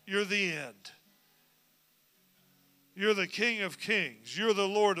beginning, you're the end. You're the King of Kings. You're the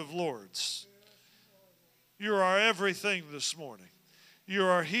Lord of Lords. You're our everything this morning. You're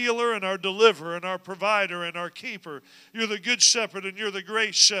our healer and our deliverer and our provider and our keeper. You're the good shepherd and you're the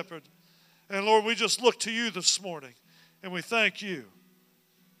great shepherd. And Lord, we just look to you this morning and we thank you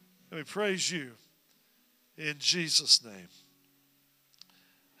and we praise you in Jesus' name.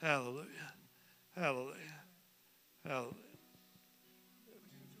 Hallelujah. Hallelujah. Hallelujah.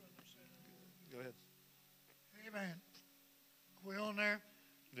 Go ahead. Amen. Are we on there?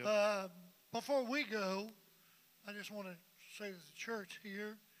 Yep. Before we go, I just want to say to the church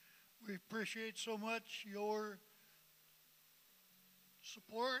here, we appreciate so much your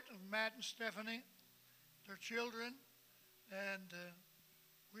support of Matt and Stephanie, their children, and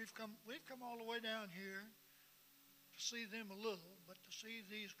we've come all the way down here to see them a little, but to see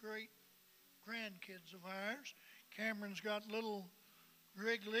these great grandkids of ours. Cameron's got little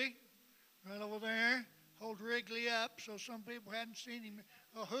Wrigley right over there. Hold Wrigley up so some people hadn't seen him.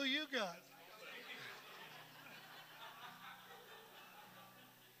 Oh, who you got?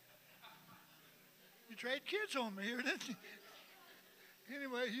 You trade kids on me here, didn't you?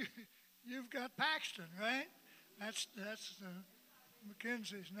 Anyway, you've got Paxton, right? That's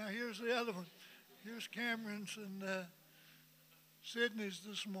Mackenzie's. Now here's the other one. Here's Cameron's and Sydney's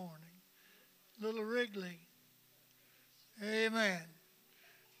this morning. Little Wrigley. Amen.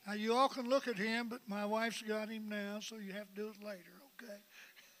 Now, you all can look at him, but my wife's got him now, so you have to do it later,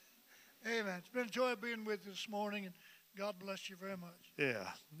 okay? Amen. It's been a joy being with you this morning, and God bless you very much. Yeah.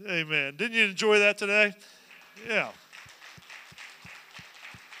 Amen. Didn't you enjoy that today? Yeah.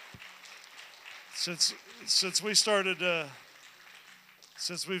 Since we've started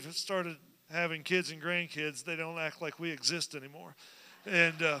having kids and grandkids, they don't act like we exist anymore,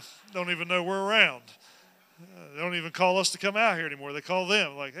 and don't even know we're around. They don't even call us to come out here anymore. They call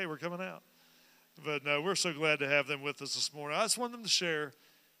them like, hey, we're coming out. But no, we're so glad to have them with us this morning. I just want them to share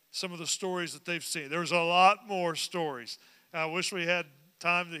some of the stories that they've seen. There's a lot more stories. I wish we had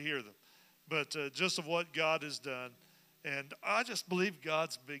time to hear them. But just of what God has done. And I just believe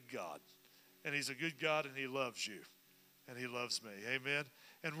God's a big God. And he's a good God and he loves you. And he loves me. Amen.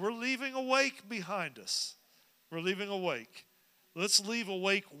 And we're leaving a wake behind us. We're leaving a wake. Let's leave a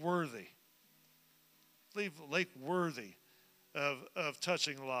wake worthy. Leave a wake worthy of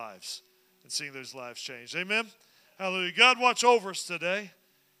touching lives and seeing those lives change. Amen. Hallelujah. God, watch over us today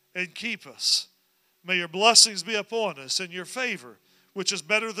and keep us. May your blessings be upon us and your favor, which is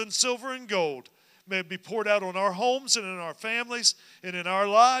better than silver and gold, may it be poured out on our homes and in our families and in our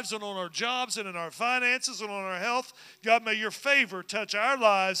lives and on our jobs and in our finances and on our health. God, may your favor touch our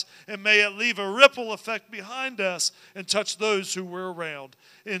lives and may it leave a ripple effect behind us and touch those who we're around.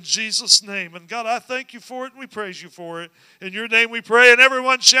 In Jesus' name. And God, I thank you for it and we praise you for it. In your name we pray and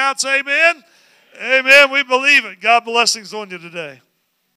everyone shouts amen. Amen. We believe it. God blessings on you today.